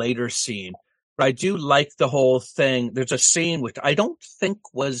the later scene. But I do like the whole thing. There's a scene which I don't think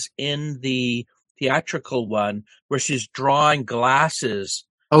was in the theatrical one where she's drawing glasses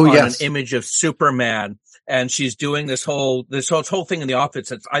on an image of Superman, and she's doing this whole thing in the office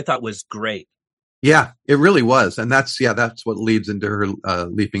that I thought was great. Yeah, it really was. And that's what leads into her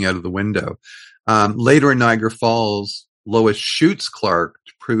leaping out of the window. Later in Niagara Falls, Lois shoots Clark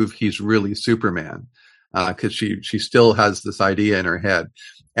to prove he's really Superman, because she still has this idea in her head.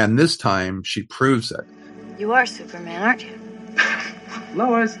 And this time she proves it. You are Superman, aren't you?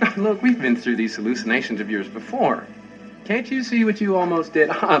 Lois, look, we've been through these hallucinations of yours before. Can't you see what you almost did?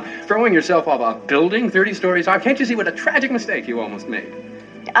 Throwing yourself off a building 30 stories high. Can't you see what a tragic mistake you almost made?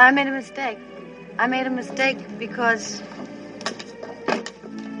 I made a mistake. I made a mistake because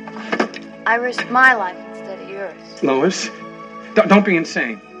I risked my life instead of yours. Lois, don't be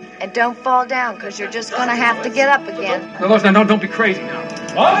insane. And don't fall down, because you're just going to have to get up again. Lois, now don't be crazy now.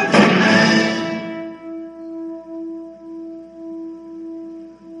 Lois!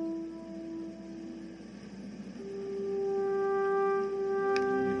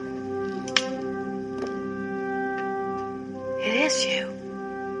 It is you.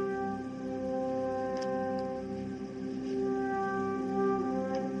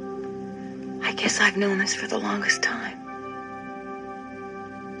 I guess I've known this for the longest time.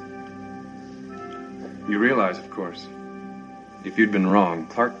 You realize, of course, if you'd been wrong,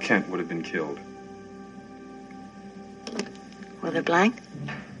 Clark Kent would have been killed. Were they blank?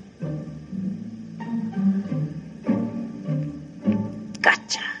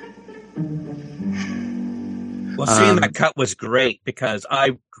 Gotcha. Well, seeing that cut was great because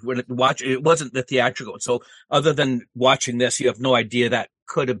I would watch it. Wasn't the theatrical. So other than watching this, you have no idea that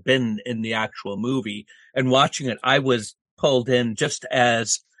could have been in the actual movie. And watching it, I was pulled in just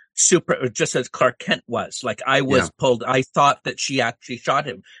as Clark Kent was. Like I was pulled. I thought that she actually shot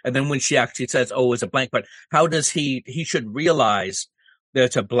him. And then when she actually says, "Oh, it was a blank," but how does he should realize that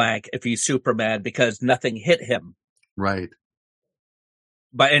it's a blank if he's Superman because nothing hit him. Right.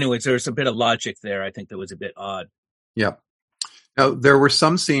 But anyways, there's a bit of logic there. I think that was a bit odd. Yeah. Now, there were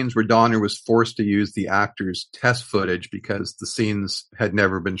some scenes where Donner was forced to use the actors' test footage because the scenes had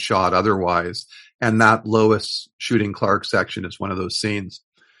never been shot otherwise. And that Lois shooting Clark section is one of those scenes.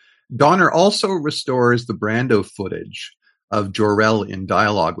 Donner also restores the Brando footage of Jor-El in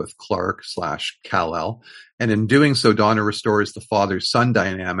dialogue with Clark / Kal-El. And in doing so, Donner restores the father-son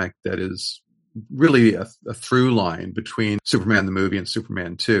dynamic that is really a through line between Superman the movie and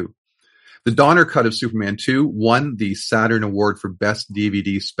Superman 2. The Donner cut of Superman 2 won the Saturn Award for Best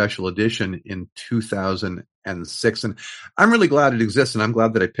DVD Special Edition in 2006. And I'm really glad it exists, and I'm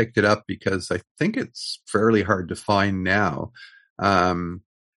glad that I picked it up because I think it's fairly hard to find now.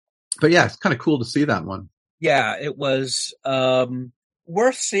 But yeah, it's kind of cool to see that one. Yeah, it was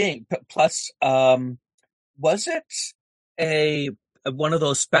worth seeing. Plus, was it one of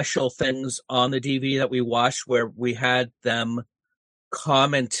those special things on the DVD that we watched where we had them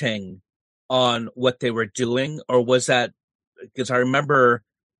commenting on what they were doing, or was that because I remember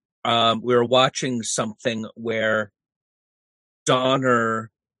we were watching something where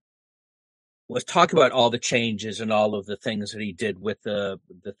Donner was talking about all the changes and all of the things that he did with the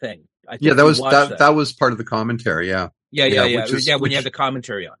thing. I think that was part of the commentary. Yeah. When you have the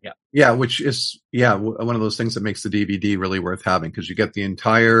commentary on, which is one of those things that makes the DVD really worth having because you get the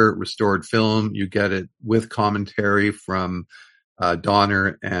entire restored film, you get it with commentary from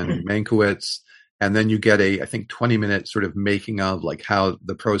Donner and Mankiewicz, and then you get I think 20-minute sort of making of like how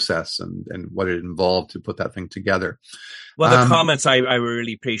the process and what it involved to put that thing together. Well, the comments I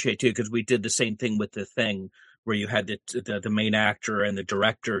really appreciate too because we did the same thing with the thing where you had the main actor and the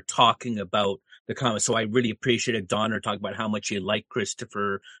director talking about the comments. So I really appreciated Donner talking about how much he liked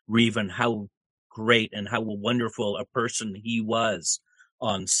Christopher Reeve and how great and how wonderful a person he was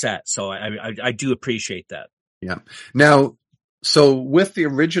on set. So I do appreciate that. Yeah. Now, so with the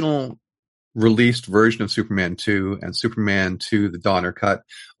original released version of Superman 2 and Superman 2, the Donner cut,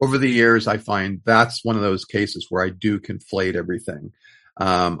 over the years, I find that's one of those cases where I do conflate everything.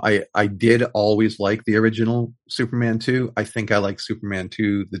 I did always like the original Superman 2. I think I like Superman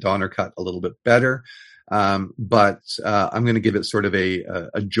 2, the Donner cut, a little bit better. But I'm going to give it sort of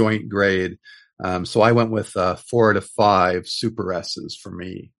a joint grade. So I went with 4 out of 5 Super S's for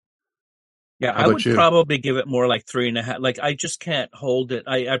me. Yeah, I would probably give it more like 3.5. Like, I just can't hold it.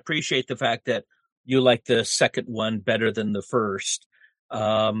 I appreciate the fact that you like the second one better than the first.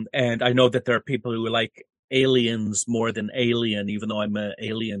 And I know that there are people who like Aliens more than Alien, even though I'm an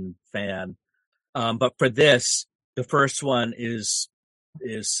Alien fan. But for this, the first one is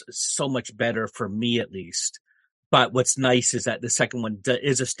so much better for me, at least. But what's nice is that the second one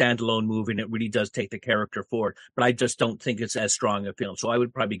is a standalone movie and it really does take the character forward. But I just don't think it's as strong a film. So I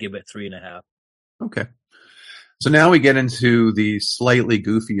would probably give it 3.5. Okay. So now we get into the slightly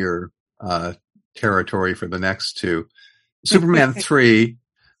goofier territory for the next two. Superman 3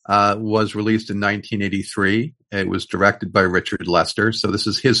 was released in 1983. It was directed by Richard Lester. So this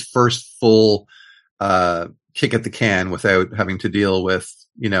is his first full kick at the can without having to deal with,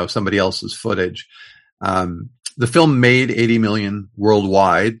 somebody else's footage. The film made $80 million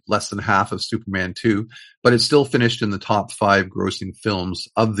worldwide, less than half of Superman 2, but it still finished in the top 5 grossing films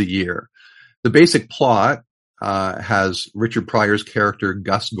of the year. The basic plot has Richard Pryor's character,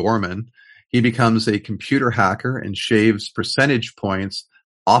 Gus Gorman. He becomes a computer hacker and shaves percentage points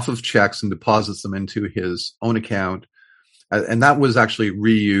off of checks and deposits them into his own account. And that was actually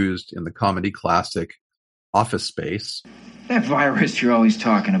reused in the comedy classic Office Space. That virus you're always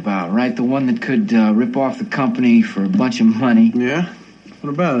talking about, right? The one that could rip off the company for a bunch of money. Yeah? What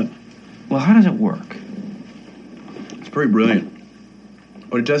about it? Well, how does it work? It's pretty brilliant.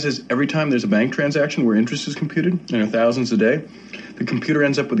 What it does is every time there's a bank transaction where interest is computed, thousands a day, the computer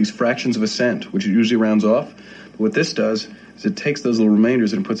ends up with these fractions of a cent, which it usually rounds off. But what this does is it takes those little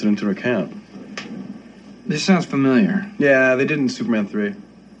remainders and puts it into an account. This sounds familiar. Yeah, they did in Superman 3.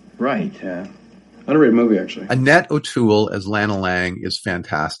 Right. Yeah. Underrated movie, actually. Annette O'Toole as Lana Lang is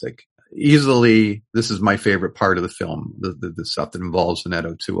fantastic. Easily, this is my favorite part of the film, the stuff that involves Annette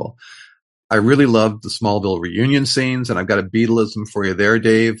O'Toole. I really loved the Smallville reunion scenes, and I've got a Beatlism for you there,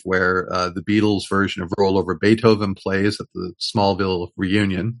 Dave, where the Beatles version of Roll Over Beethoven plays at the Smallville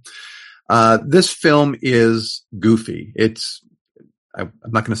reunion. This film is goofy. I'm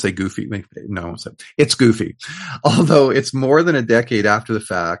not going to say goofy. No, it's goofy. Although it's more than a decade after the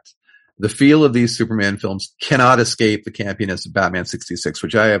fact, the feel of these Superman films cannot escape the campiness of Batman 66,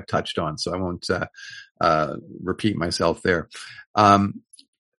 which I have touched on, so I won't repeat myself there.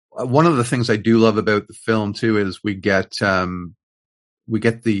 One of the things I do love about the film too is we get the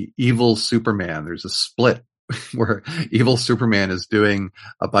evil Superman. There's a split where evil Superman is doing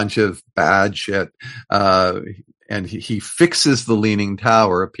a bunch of bad shit, and he fixes the Leaning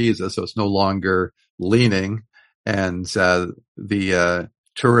Tower of Pisa, so it's no longer leaning, and the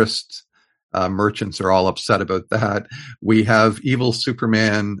tourist merchants are all upset about that. We have evil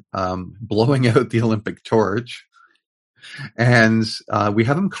Superman blowing out the Olympic torch. And we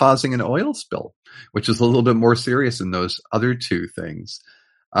have him causing an oil spill, which is a little bit more serious than those other two things.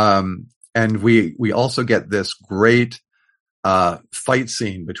 And we also get this great fight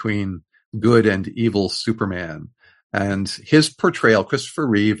scene between good and evil Superman. And his portrayal, Christopher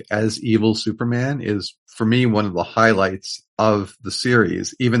Reeve as evil Superman, is for me one of the highlights of the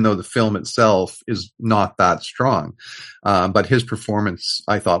series, even though the film itself is not that strong. But his performance,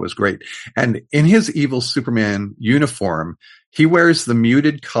 I thought, was great. And in his evil Superman uniform, he wears the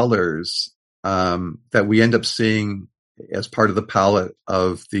muted colors that we end up seeing as part of the palette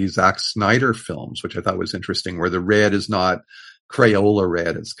of the Zack Snyder films, which I thought was interesting, where the red is not Crayola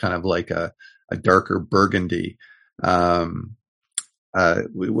red. It's kind of like a darker burgundy. What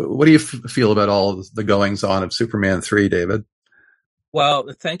do you feel about all the goings on of Superman 3, David? Well,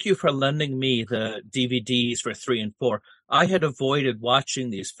 thank you for lending me the DVDs for 3 and 4. I had avoided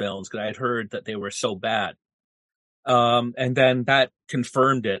watching these films because I had heard that they were so bad. And then that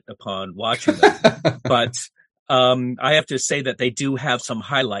confirmed it upon watching them. But I have to say that they do have some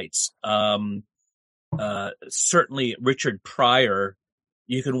highlights. Certainly Richard Pryor,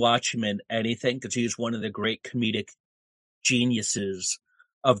 you can watch him in anything because he's one of the great comedic geniuses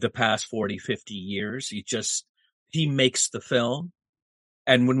of the past 40, 50 years. He makes the film.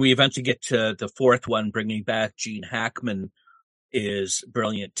 And when we eventually get to the fourth one, bringing back Gene Hackman is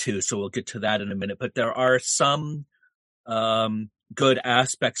brilliant too. So we'll get to that in a minute. But there are some good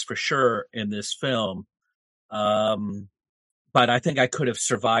aspects for sure in this film. But I think I could have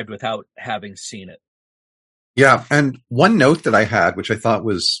survived without having seen it. Yeah. And one note that I had, which I thought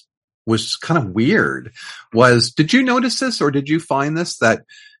was kind of weird, was, did you notice this, or did you find this, that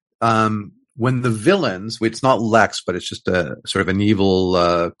when the villains, it's not Lex, but it's just a sort of an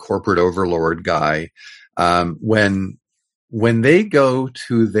evil corporate overlord guy, when they go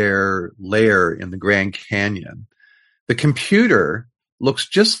to their lair in the Grand Canyon, the computer looks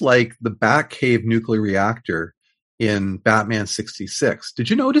just like the Batcave nuclear reactor in Batman 66. Did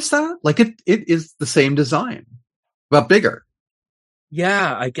you notice that? Like it is the same design, but bigger.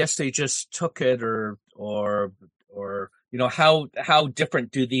 Yeah, I guess they just took it, or how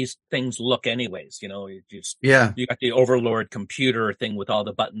different do these things look anyways? You got the Overlord computer thing with all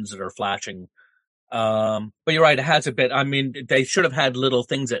the buttons that are flashing. But you're right, it has a bit. I mean, they should have had little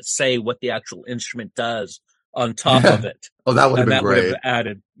things that say what the actual instrument does on top of it. Oh, that would have been great. Would have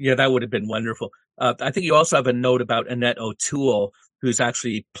added. Yeah, that would have been wonderful. I think you also have a note about Annette O'Toole, who's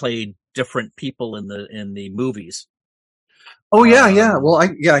actually played different people in the movies. Oh yeah. Well,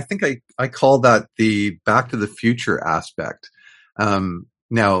 I think I call that the Back to the Future aspect.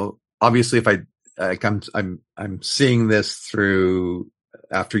 Now, obviously, if I'm seeing this through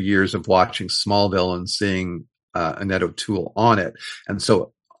after years of watching Smallville and seeing Annette O'Toole on it, and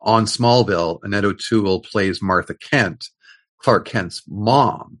so on Smallville, Annette O'Toole plays Martha Kent, Clark Kent's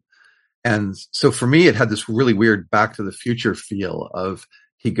mom. And so for me, it had this really weird Back to the Future feel of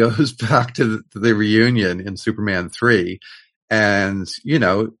he goes back to the reunion in Superman 3, and,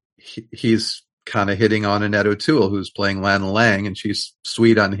 he's kind of hitting on Annette O'Toole, who's playing Lana Lang, and she's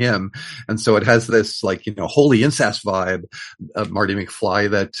sweet on him. And so it has this holy incest vibe of Marty McFly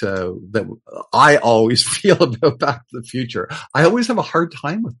that I always feel about Back to the Future. I always have a hard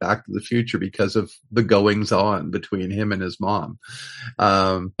time with Back to the Future because of the goings on between him and his mom.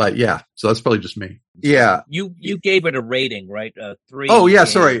 But yeah, so that's probably just me. Yeah. You gave it a rating, right? 3. Oh yeah.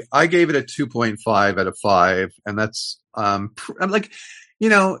 Sorry. I gave it a 2.5 out of 5. And that's, I'm like,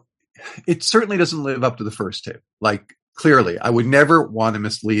 it certainly doesn't live up to the first two. Like, clearly, I would never want to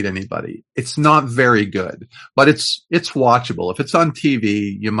mislead anybody. It's not very good, but it's watchable. If it's on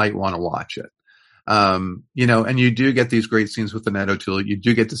TV, you might want to watch it. And you do get these great scenes with Annette O'Toole. You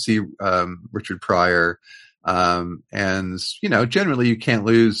do get to see, Richard Pryor. And, generally you can't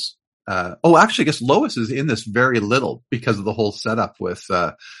lose, actually, I guess Lois is in this very little because of the whole setup with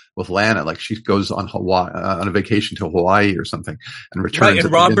Lana. Like, she goes on Hawaii, on a vacation to Hawaii or something, and returns. Right,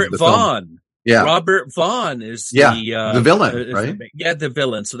 and Robert Vaughn. Film. Yeah. Robert Vaughn is the villain, right? The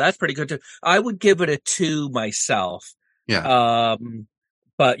villain. So that's pretty good too. I would give it a 2 myself. Yeah.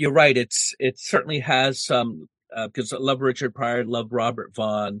 But you're right. It certainly has some, because I love Richard Pryor, love Robert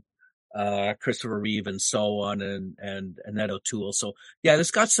Vaughn, Christopher Reeve, and so on, and Annette O'Toole. So yeah,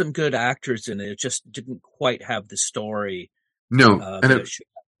 it's got some good actors in it. It just didn't quite have the story. No, and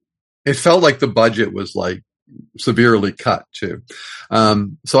it felt like the budget was like severely cut too.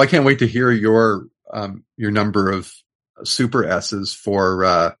 So I can't wait to hear your number of super S's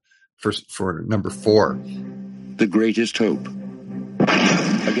for number 4. The greatest hope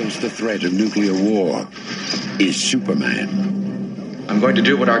against the threat of nuclear war is Superman. I'm going to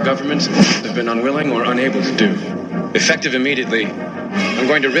do what our governments have been unwilling or unable to do. Effective immediately, I'm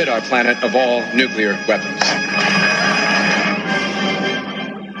going to rid our planet of all nuclear weapons.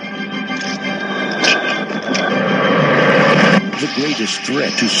 The greatest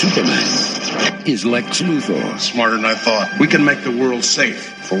threat to Superman is Lex Luthor. Smarter than I thought. We can make the world safe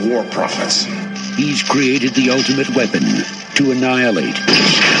for war profits. He's created the ultimate weapon to annihilate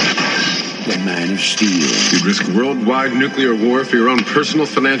the Man of Steel. You'd risk worldwide nuclear war for your own personal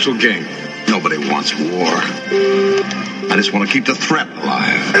financial gain. Nobody wants war. I just want to keep the threat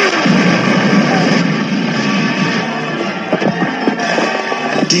alive.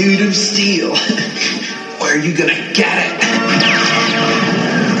 Dude of Steel. Where are you gonna get it?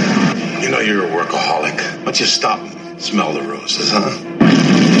 You know you're a workaholic. Why don't you stop and smell the roses, huh?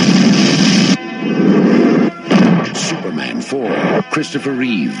 Superman 4. Christopher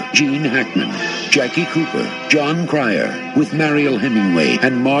Reeve, Gene Hackman, Jackie Cooper, John Cryer, with Mariel Hemingway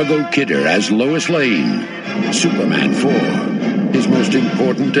and Margot Kidder as Lois Lane. Superman 4. His most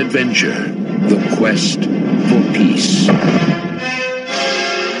important adventure, the quest for peace.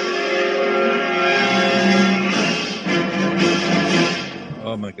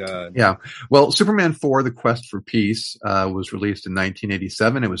 Oh my God. Yeah. Well, Superman 4, The Quest for Peace, was released in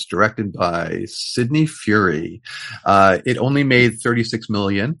 1987. It was directed by Sidney Furie. It only made $36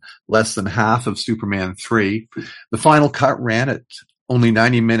 million, less than half of Superman 3. The final cut ran at only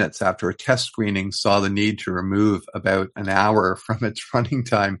 90 minutes after a test screening saw the need to remove about an hour from its running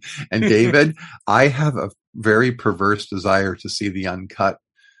time. And David, I have a very perverse desire to see the uncut,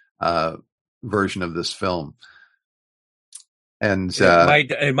 version of this film. And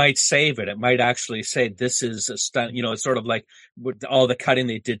it might save it. It might actually say this is a stunt. It's sort of like with all the cutting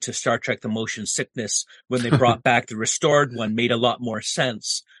they did to Star Trek: The Motion Sickness when they brought back the restored one made a lot more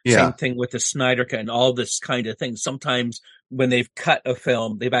sense. Yeah. Same thing with the Snyder cut and all this kind of thing. Sometimes when they've cut a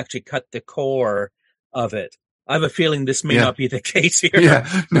film, they've actually cut the core of it. I have a feeling this may not be the case here. Yeah,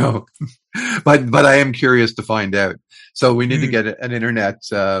 no, but I am curious to find out. So we need to get an internet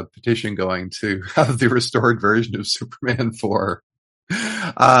petition going to have the restored version of Superman 4.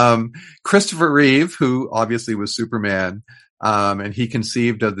 Christopher Reeve, who obviously was Superman, and he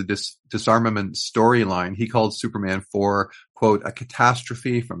conceived of the disarmament storyline. He called Superman 4, quote, a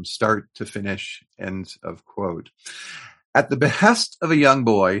catastrophe from start to finish, end of quote. At the behest of a young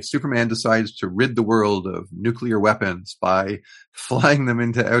boy, Superman decides to rid the world of nuclear weapons by flying them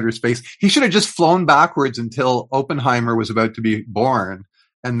into outer space. He should have just flown backwards until Oppenheimer was about to be born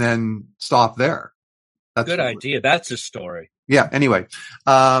and then stop there. That's good idea. That's a story. Yeah. Anyway,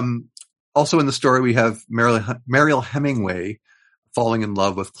 also in the story, we have Mariel Hemingway falling in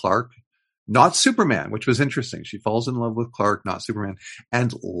love with Clark. Not Superman, which was interesting. She falls in love with Clark, not Superman.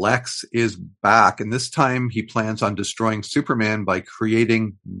 And Lex is back. And this time he plans on destroying Superman by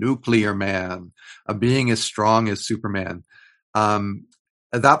creating Nuclear Man, a being as strong as Superman.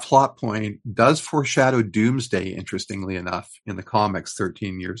 that plot point does foreshadow Doomsday, interestingly enough, in the comics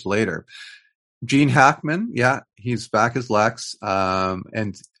 13 years later. Gene Hackman, he's back as Lex,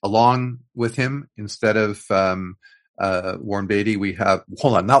 and along with him, instead of Warren Beatty, we have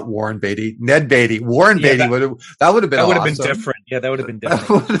not Warren Beatty, Ned Beatty. Warren Beatty that would have been awesome. Been different. Yeah, that would have been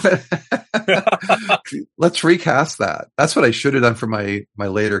different. Let's recast that. That's what I should have done for my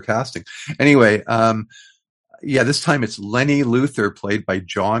later casting. Anyway, this time it's Lenny Luthor, played by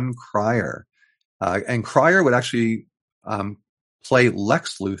John Cryer, and Cryer would actually play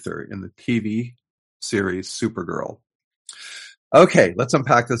Lex Luthor in the TV series Supergirl. Okay, let's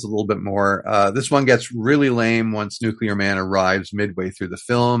unpack this a little bit more. This one gets really lame once Nuclear Man arrives midway through the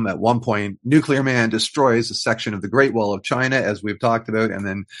film. At one point, Nuclear Man destroys a section of the Great Wall of China, as we've talked about, and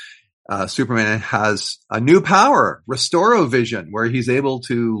then Superman has a new power, Restorovision, where he's able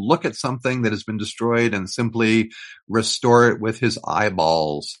to look at something that has been destroyed and simply restore it with his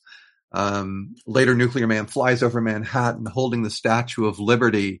eyeballs. Later, Nuclear Man flies over Manhattan holding the Statue of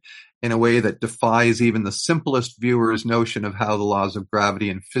Liberty in a way that defies even the simplest viewer's notion of how the laws of gravity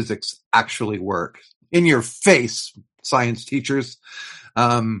and physics actually work. In your face, science teachers.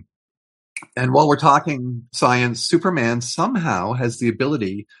 And while we're talking science, Superman somehow has the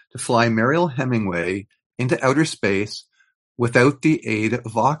ability to fly Mariel Hemingway into outer space without the aid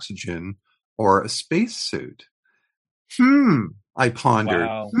of oxygen or a spacesuit. I pondered.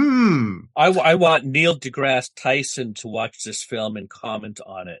 Wow. I want Neil deGrasse Tyson to watch this film and comment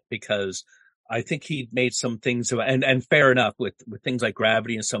on it, because I think he made some things about, and fair enough with things like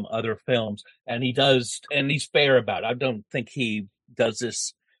Gravity and some other films, and he's fair about it. I don't think he does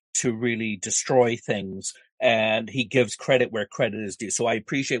this to really destroy things, and he gives credit where credit is due. So I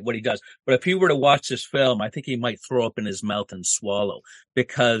appreciate what he does. But if he were to watch this film, I think he might throw up in his mouth and swallow,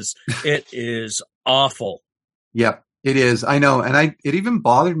 because it is awful. Yep. It is. I know. And it even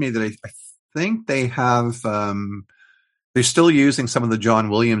bothered me that I think they have, they're still using some of the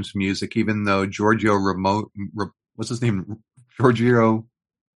John Williams music, even though Giorgio what's his name? Giorgio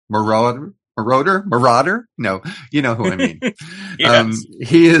Moroder? No, you know who I mean. Yes.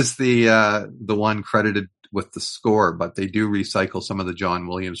 He is the one credited with the score, but they do recycle some of the John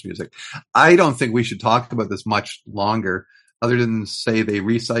Williams music. I don't think we should talk about this much longer, other than say they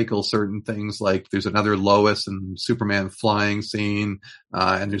recycle certain things, like there's another Lois and Superman flying scene,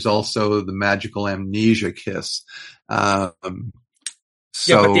 and there's also the magical amnesia kiss. But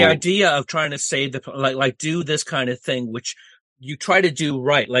the idea of trying to save like do this kind of thing, which you try to do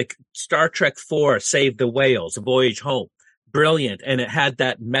right, like Star Trek 4, Save the Whales, A Voyage Home, brilliant, and it had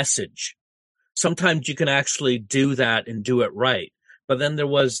that message. Sometimes you can actually do that and do it right. But then there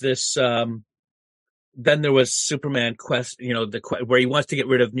was this, then there was Superman Quest, where he wants to get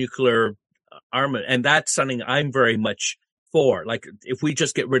rid of nuclear armament. And that's something I'm very much for. Like, if we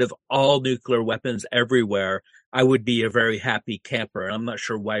just get rid of all nuclear weapons everywhere, I would be a very happy camper. And I'm not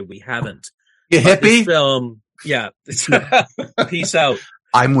sure why we haven't. You hippie? This film, peace out.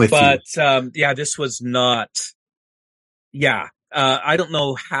 I'm with you. But, this was not, I don't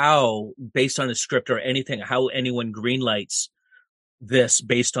know how, based on a script or anything, how anyone greenlights this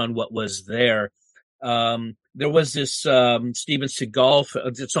based on what was there. There was this Steven Seagal,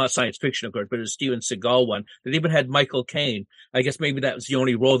 it's not science fiction, of course, but it was Steven Seagal one that even had Michael Caine. I guess maybe that was the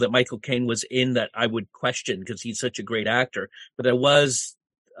only role that Michael Caine was in that I would question, because he's such a great actor. But there was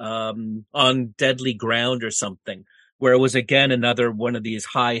On Deadly Ground or something, where it was again another one of these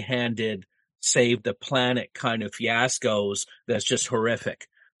high-handed save the planet kind of fiascos that's just horrific.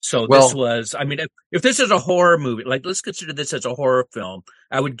 So this was, I mean, if this is a horror movie, like, let's consider this as a horror film,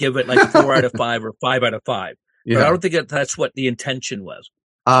 I would give it like 4 out of 5 or 5 out of 5. Yeah. But I don't think that's what the intention was.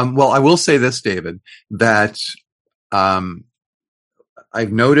 Well, I will say this, David, that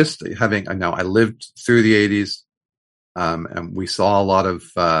I've noticed I lived through the 80s, and we saw a lot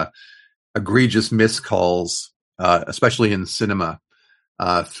of egregious miscalls, especially in cinema,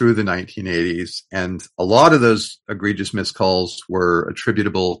 through the 1980s. And a lot of those egregious miscalls were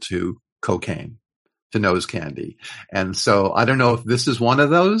attributable to cocaine, to nose candy. And so I don't know if this is one of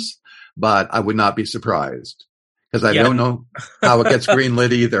those, but I would not be surprised, because I don't know how it gets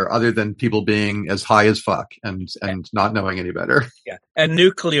greenlit either, other than people being as high as fuck and not knowing any better. Yeah. And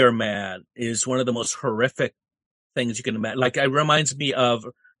Nuclear Man is one of the most horrific things you can imagine. Like, it reminds me of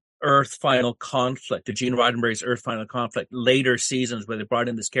Earth Final Conflict, the Gene Roddenberry's Earth Final Conflict, later seasons, where they brought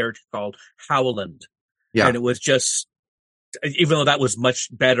in this character called Howland. Yeah. And it was just, even though that was much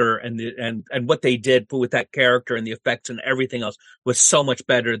better, and what they did with that character and the effects and everything else was so much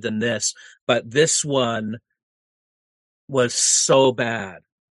better than this. But this one was so bad.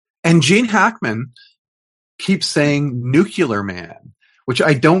 And Gene Hackman keeps saying Nuclear Man, which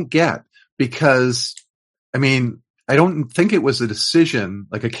I don't get because, I mean, I don't think it was a decision,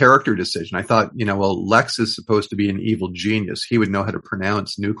 like a character decision. I thought, well, Lex is supposed to be an evil genius. He would know how to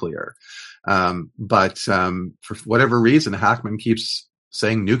pronounce nuclear. But for whatever reason, Hackman keeps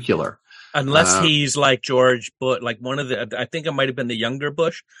saying nuclear. Unless he's like George Bush, like I think it might have been the younger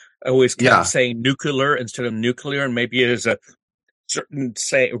Bush, always kept saying nuclear instead of nuclear, and maybe it is a certain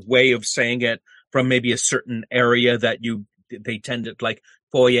way of saying it from maybe a certain area that they tend to, like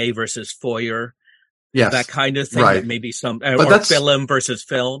foyer versus foyer, that kind of thing. Right. That maybe or film versus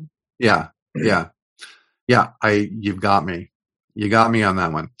film. Yeah. You've got me. You got me on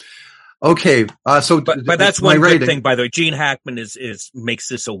that one. Okay, but that's one good thing, by the way. Gene Hackman makes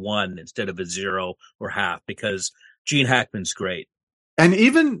this a 1 instead of a 0 or half, because Gene Hackman's great. And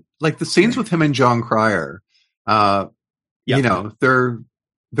even like the scenes with him and John Cryer, they're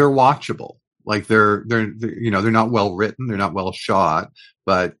watchable. Like they're not well written, they're not well shot,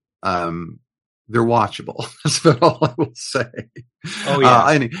 but they're watchable. That's about all I will say. Oh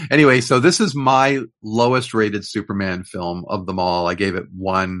yeah. Anyway, so this is my lowest rated Superman film of them all. I gave it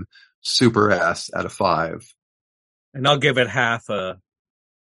 1 Super S out of 5. And I'll give it half I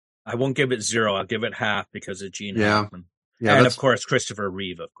won't give it 0. I'll give it half because of Gene Hackman. Yeah, and of course, Christopher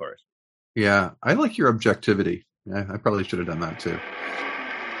Reeve, of course. Yeah, I like your objectivity. Yeah, I probably should have done that too.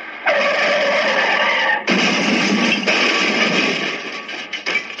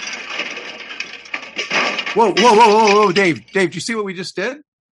 Whoa, Dave, do you see what we just did?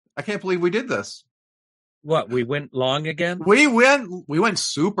 I can't believe we did this. What, we went long again? We went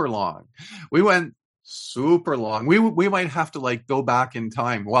super long. We might have to like go back in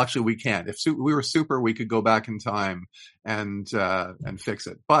time. Well, actually we can't. If we were super, we could go back in time and fix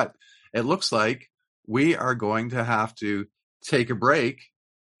it. But it looks like we are going to have to take a break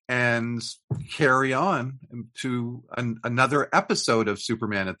and carry on to another episode of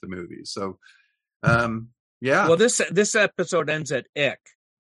Superman at the Movies. So, yeah. Well, this episode ends at ick.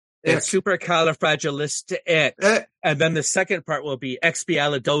 It's supercalifragilistic, and then the second part will be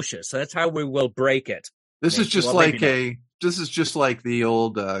expialidocious. So that's how we will break it. This is just like the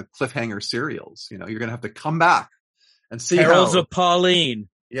old cliffhanger serials. You're gonna have to come back and see Perils of Pauline.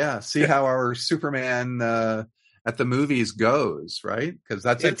 Yeah, see how our Superman at the movies goes, right? Because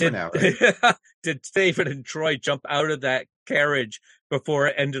that's it for now. Right? Did David and Troy jump out of that carriage before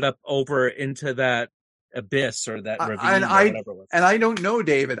it ended up over into that abyss or that ravine or whatever it was? And I don't know,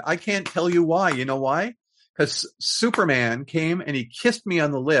 David. I can't tell you why. You know why? Because Superman came and he kissed me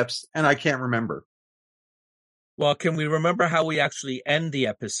on the lips, and I can't remember. Well, can we remember how we actually end the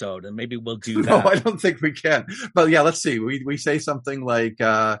episode? And maybe we'll do that. No, I don't think we can. But yeah, let's see. We say something like,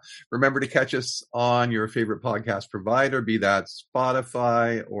 remember to catch us on your favorite podcast provider, be that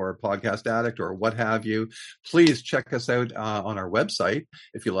Spotify or Podcast Addict or what have you. Please check us out on our website,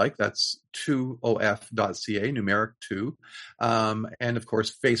 if you like. That's 2of.ca, numeric 2. And of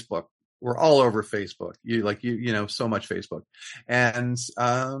course, Facebook. We're all over Facebook. You so much Facebook. And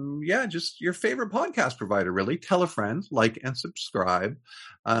just your favorite podcast provider, really. Tell a friend, like and subscribe.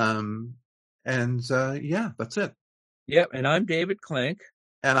 That's it. Yep, and I'm David Klink.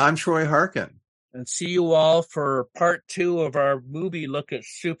 And I'm Troy Harkin. And see you all for part 2 of our movie look at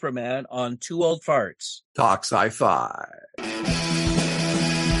Superman on Two Old Farts. Talk Sci-Fi.